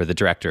except for the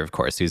director, of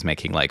course, who's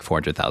making like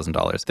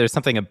 $400,000. There's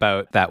something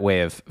about that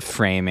way of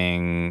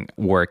framing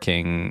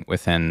working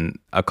within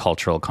a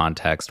cultural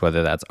context,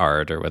 whether that's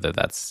art or whether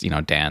that's,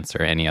 dance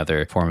or any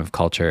other form of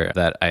culture,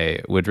 that I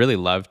would really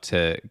love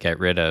to get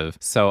rid of.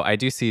 So I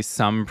do see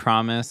some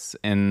promise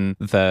in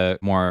the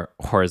more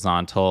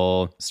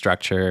horizontal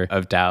structure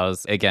of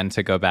DAOs. Again,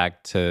 to go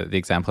back to the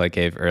example I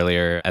gave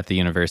earlier at the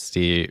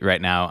university,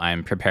 right now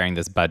I'm preparing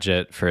this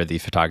budget for the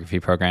photography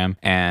program,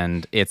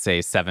 and it's a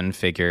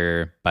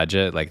 7-figure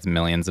budget, like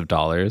millions of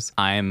dollars.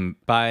 I'm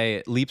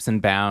by leaps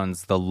and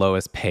bounds the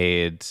lowest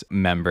paid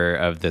member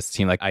of this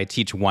team. Like, I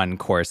teach one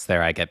course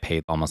there, I get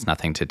paid almost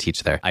nothing to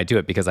teach there. I do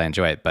it because I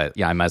enjoy it, but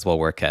yeah, I might as well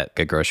work at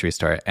a grocery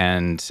store.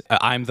 And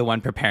I'm the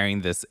one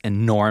preparing this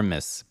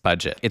enormous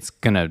budget. It's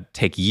going to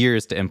take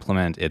years to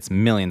implement. It's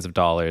millions of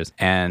dollars.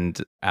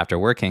 And after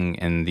working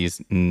in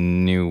these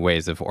new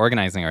ways of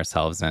organizing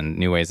ourselves and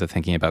new ways of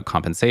thinking about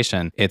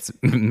compensation, it's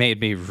made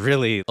me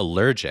really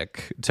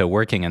allergic to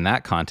working in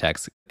that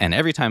context. And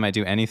every time I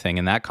do anything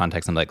in that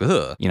context, I'm like,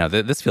 ugh,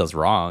 this feels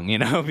wrong,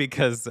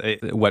 because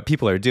what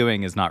people are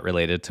doing is not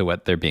related to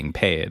what they're being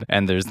paid.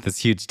 And there's this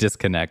huge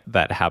disconnect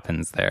that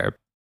happens there.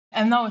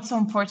 And no, it's so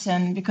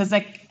important because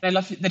I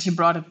love that you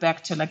brought it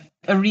back to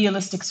a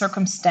realistic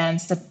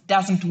circumstance that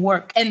doesn't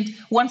work. And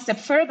one step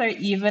further,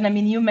 even,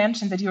 you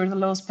mentioned that you were the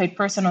lowest paid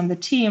person on the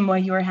team while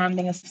you were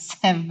handling a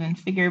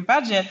 7-figure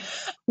budget,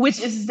 which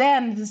is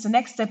then the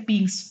next step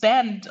being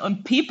spent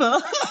on people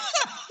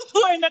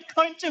who are not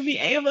going to be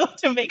able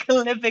to make a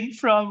living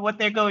from what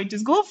they're going to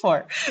school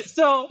for.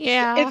 So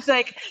It's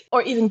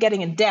or even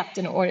getting in debt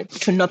in order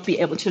to not be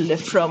able to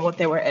live from what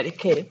they were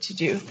educated to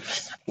do.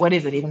 What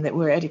is it even that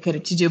we're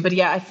educated to do? But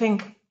yeah, I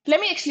think, let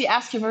me actually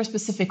ask you a very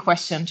specific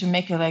question to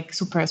make it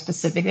super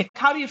specific.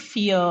 How do you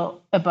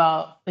feel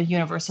about the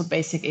universal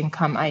basic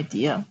income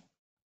idea?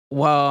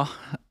 Well,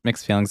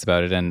 mixed feelings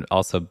about it. And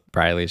also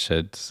Briley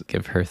should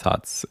give her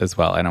thoughts as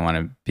well. I don't want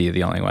to be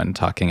the only one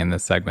talking in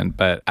this segment,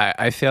 but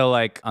I feel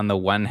like on the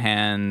one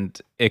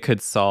hand, it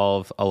could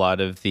solve a lot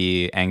of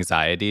the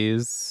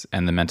anxieties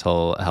and the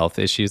mental health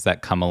issues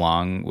that come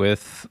along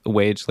with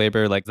wage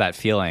labor, like that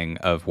feeling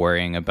of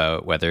worrying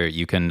about whether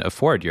you can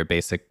afford your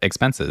basic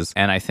expenses.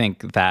 And I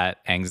think that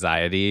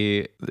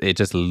anxiety, it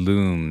just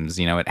looms,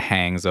 it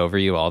hangs over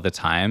you all the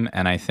time.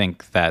 And I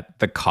think that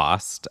the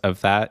cost of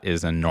that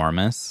is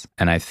enormous.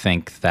 And I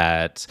think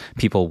that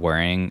people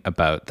worrying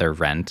about their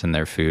rent and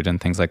their food and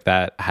things like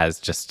that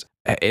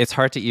it's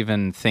hard to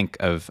even think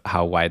of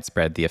how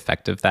widespread the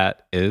effect of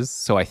that is.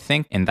 So I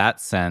think in that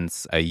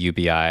sense, a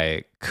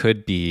UBI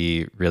could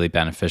be really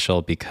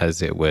beneficial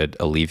because it would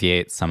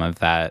alleviate some of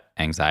that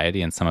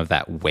anxiety and some of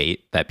that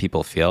weight that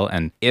people feel.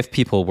 And if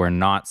people were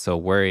not so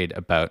worried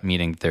about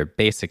meeting their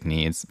basic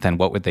needs, then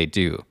what would they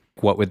do?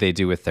 What would they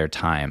do with their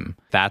time?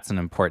 That's an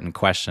important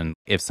question.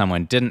 If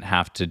someone didn't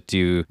have to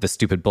do the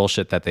stupid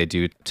bullshit that they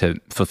do to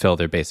fulfill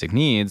their basic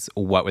needs,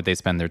 what would they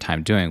spend their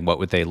time doing? What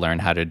would they learn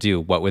how to do?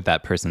 What would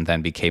that person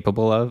then be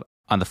capable of?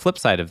 On the flip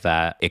side of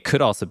that, it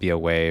could also be a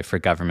way for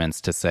governments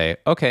to say,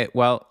 okay,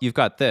 well, you've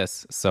got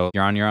this, so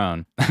you're on your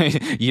own.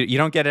 you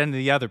don't get any of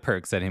the other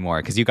perks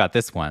anymore because you got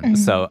this one. Mm-hmm.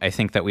 So I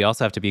think that we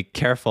also have to be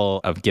careful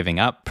of giving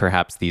up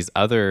perhaps these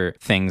other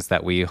things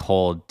that we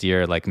hold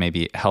dear, like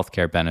maybe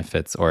healthcare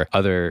benefits or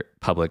other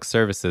public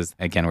services.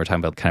 Again, we're talking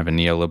about kind of a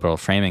neoliberal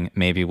framing.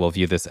 Maybe we'll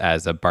view this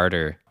as a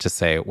barter to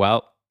say,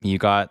 well, you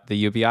got the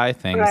UBI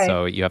thing, right,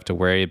 so you have to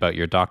worry about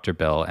your doctor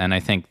bill. And I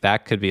think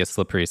that could be a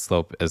slippery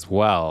slope as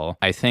well.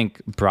 I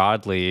think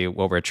broadly,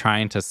 what we're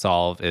trying to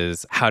solve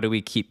is how do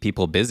we keep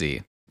people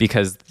busy?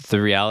 Because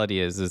the reality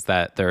is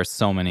that there are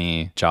so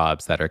many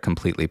jobs that are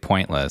completely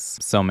pointless.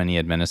 So many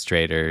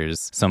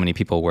administrators, so many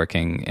people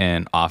working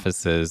in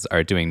offices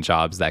are doing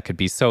jobs that could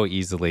be so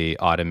easily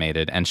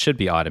automated and should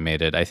be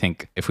automated. I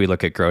think if we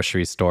look at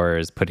grocery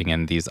stores putting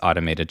in these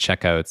automated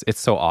checkouts, it's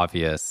so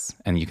obvious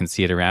and you can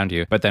see it around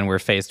you. But then we're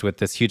faced with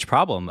this huge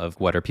problem of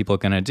what are people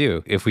going to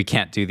do? If we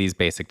can't do these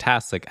basic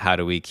tasks, like how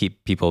do we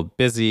keep people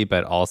busy,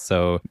 but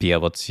also be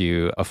able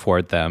to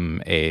afford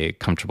them a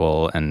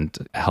comfortable and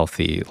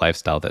healthy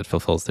lifestyle that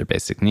fulfills their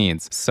basic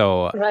needs.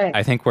 So right.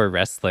 I think we're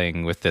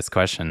wrestling with this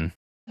question.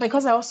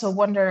 Because I also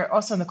wonder,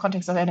 also in the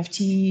context of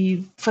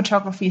NFT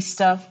photography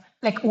stuff,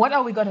 what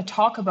are we going to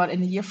talk about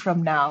in a year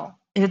from now?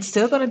 Is it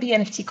still going to be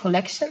NFT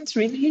collections,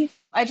 really?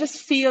 I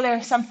just feel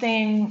there's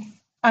something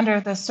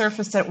under the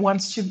surface that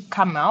wants to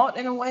come out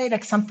in a way,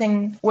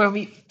 something where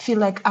we feel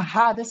like,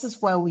 aha, this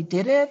is where we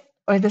did it,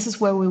 or this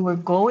is where we were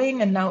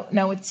going, and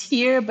now it's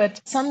here. But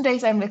some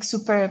days I'm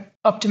super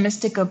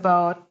optimistic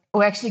about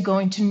we're actually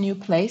going to new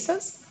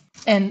places.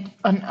 And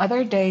on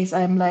other days,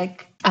 I'm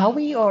like, are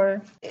we,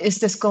 or is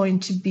this going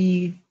to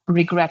be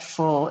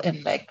regretful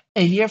in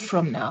a year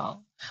from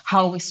now,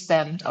 how we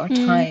spend our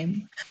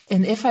time?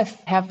 And if I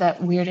have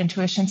that weird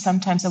intuition,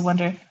 sometimes I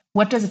wonder,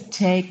 what does it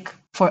take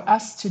for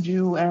us to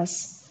do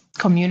as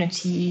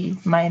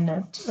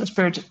community-minded,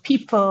 spirited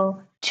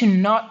people, to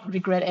not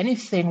regret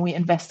anything we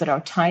invested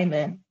our time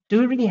in? Do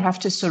we really have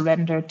to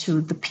surrender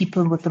to the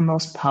people with the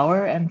most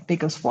power and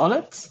biggest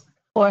wallets?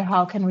 Or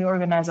how can we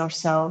organize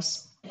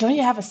ourselves? Don't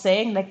you have a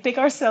saying, like, pick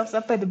ourselves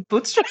up by the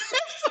bootstraps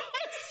or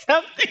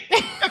something?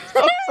 I'm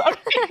so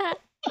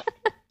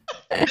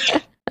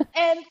sorry.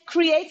 And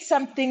create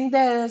something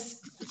that is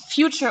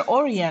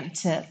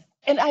future-oriented.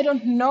 And I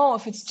don't know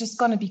if it's just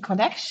going to be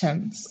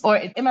connections,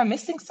 or am I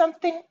missing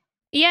something?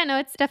 Yeah, no,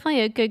 it's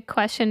definitely a good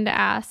question to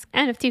ask.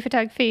 NFT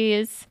photography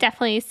is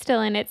definitely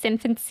still in its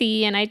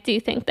infancy, and I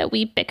do think that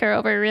we bicker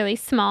over really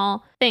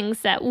small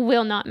things that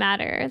will not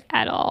matter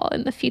at all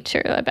in the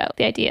future about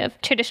the idea of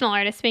traditional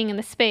artists being in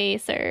the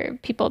space, or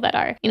people that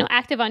are,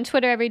 active on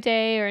Twitter every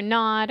day or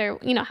not, or,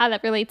 how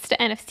that relates to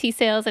NFT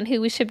sales and who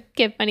we should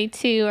give money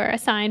to or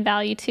assign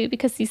value to,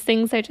 because these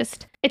things are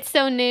just, it's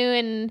so new,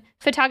 and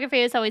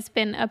photography has always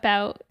been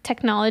about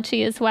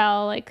technology as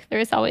well. Like,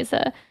 there's always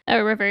a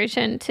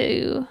reversion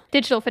to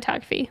digital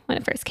photography when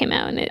it first came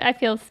out, and I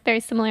feel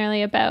very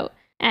similarly about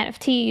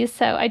NFTs.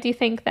 So I do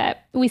think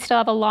that we still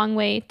have a long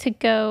way to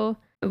go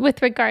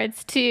with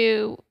regards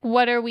to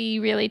what are we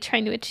really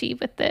trying to achieve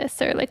with this,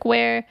 or like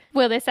where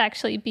will this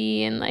actually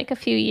be in like a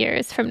few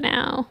years from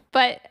now.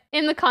 But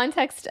in the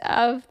context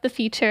of the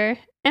future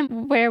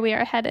and where we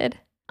are headed,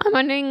 I'm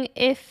wondering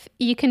if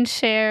you can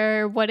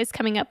share what is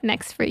coming up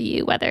next for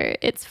you, whether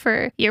it's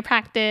for your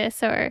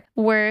practice or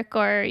work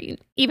or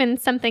even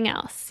something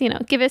else.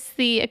 Give us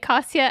the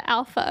Akosua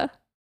Alpha.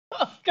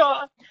 Oh,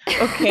 God.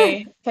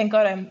 Okay. Thank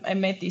God I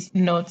made these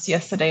notes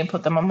yesterday and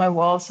put them on my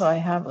wall, so I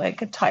have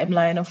like a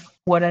timeline of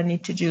what I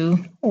need to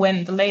do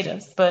when the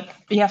latest. But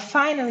yeah,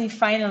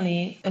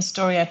 finally, a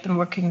story I've been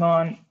working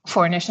on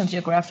for National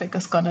Geographic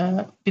is going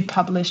to be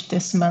published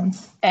this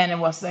month. And it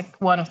was like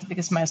one of the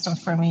biggest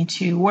milestones for me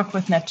to work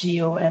with Nat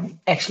Geo, and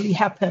actually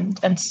happened.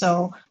 And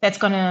so that's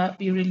going to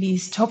be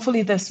released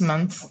hopefully this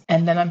month.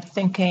 And then I'm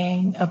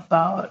thinking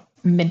about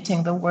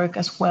minting the work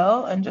as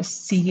well and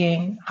just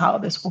seeing how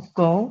this will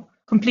go.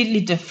 Completely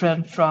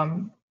different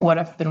from what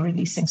I've been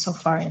releasing so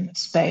far in the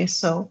space.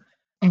 So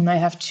I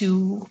have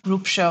 2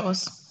 group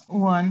shows,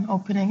 one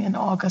opening in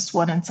August,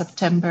 one in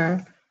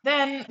September.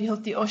 Then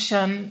Behold the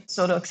Ocean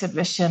solo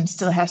exhibition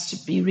still has to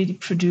be really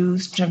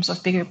produced in terms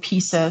of bigger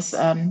pieces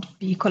and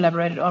be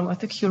collaborated on with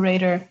the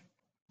curator.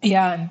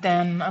 Yeah, and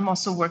then I'm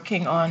also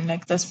working on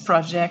like this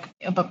project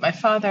about my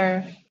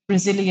father,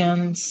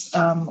 Resilience,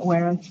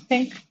 where I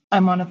think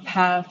I'm on a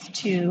path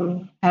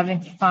to having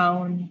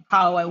found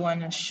how I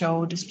want to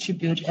show,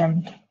 distribute,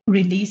 and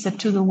release it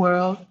to the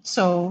world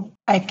so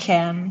I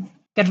can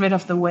get rid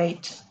of the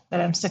weight that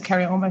I'm still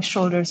carrying on my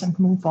shoulders and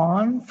move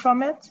on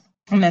from it.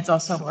 And that's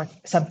also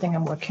something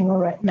I'm working on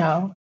right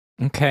now.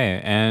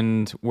 Okay.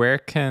 And where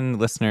can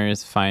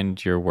listeners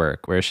find your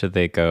work? Where should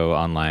they go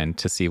online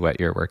to see what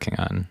you're working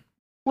on?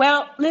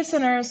 Well,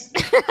 listeners,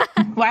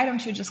 why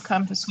don't you just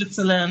come to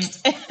Switzerland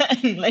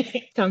and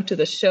like come to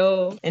the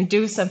show and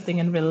do something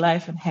in real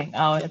life and hang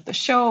out at the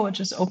show, which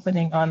is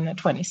opening on the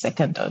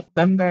 22nd of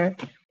November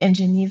in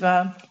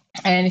Geneva.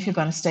 And if you're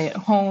going to stay at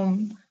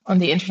home, on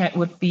the internet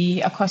would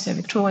be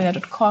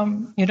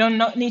akosuaviktoria.com. You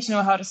don't need to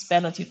know how to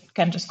spell it. You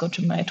can just go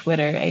to my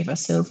Twitter, Ava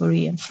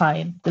Silvery, and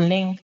find the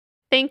link.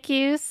 Thank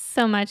you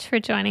so much for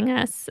joining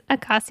us,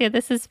 Akosua.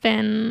 This has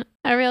been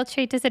a real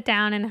treat to sit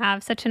down and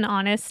have such an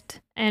honest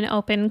and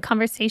open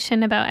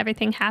conversation about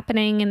everything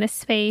happening in this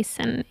space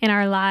and in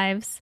our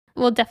lives.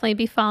 We'll definitely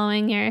be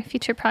following your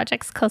future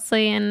projects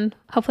closely, and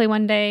hopefully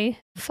one day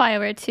fly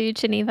over to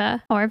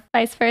Geneva or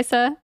vice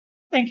versa.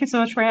 Thank you so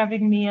much for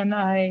having me. And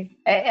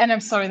I'm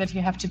sorry that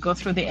you have to go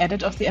through the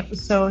edit of the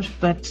episode,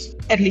 but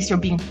at least you're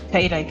being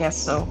paid, I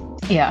guess. So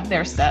yeah,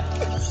 there's that.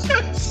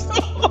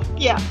 So,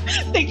 yeah,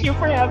 thank you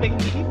for having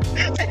me.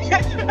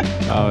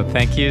 Oh,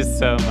 thank you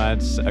so much,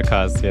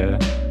 Akosua.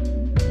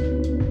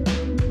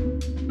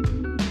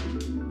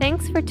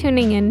 Thanks for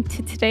tuning in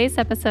to today's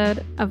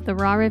episode of The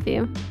Raw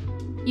Review.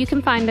 You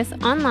can find us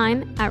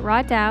online at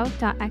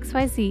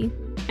rawdow.xyz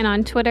and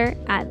on Twitter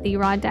at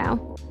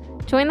TheRawDAO.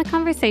 Join the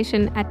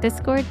conversation at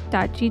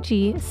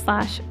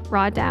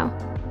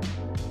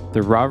discord.gg/rawdow.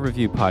 The Raw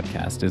Review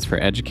podcast is for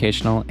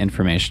educational,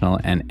 informational,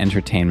 and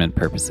entertainment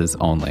purposes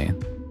only.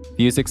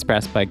 Views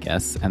expressed by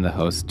guests and the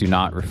host do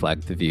not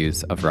reflect the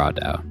views of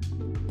RawDAO.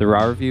 The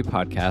Raw Review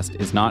podcast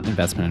is not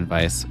investment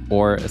advice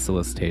or a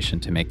solicitation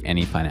to make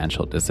any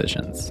financial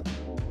decisions.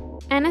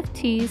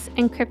 NFTs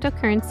and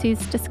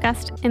cryptocurrencies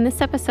discussed in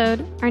this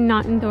episode are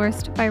not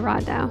endorsed by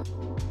RawDAO.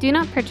 Do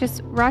not purchase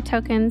raw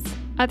tokens,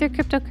 other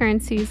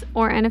cryptocurrencies,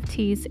 or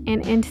NFTs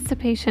in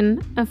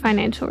anticipation of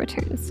financial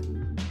returns.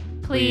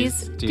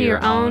 Please do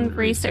your own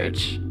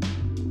research.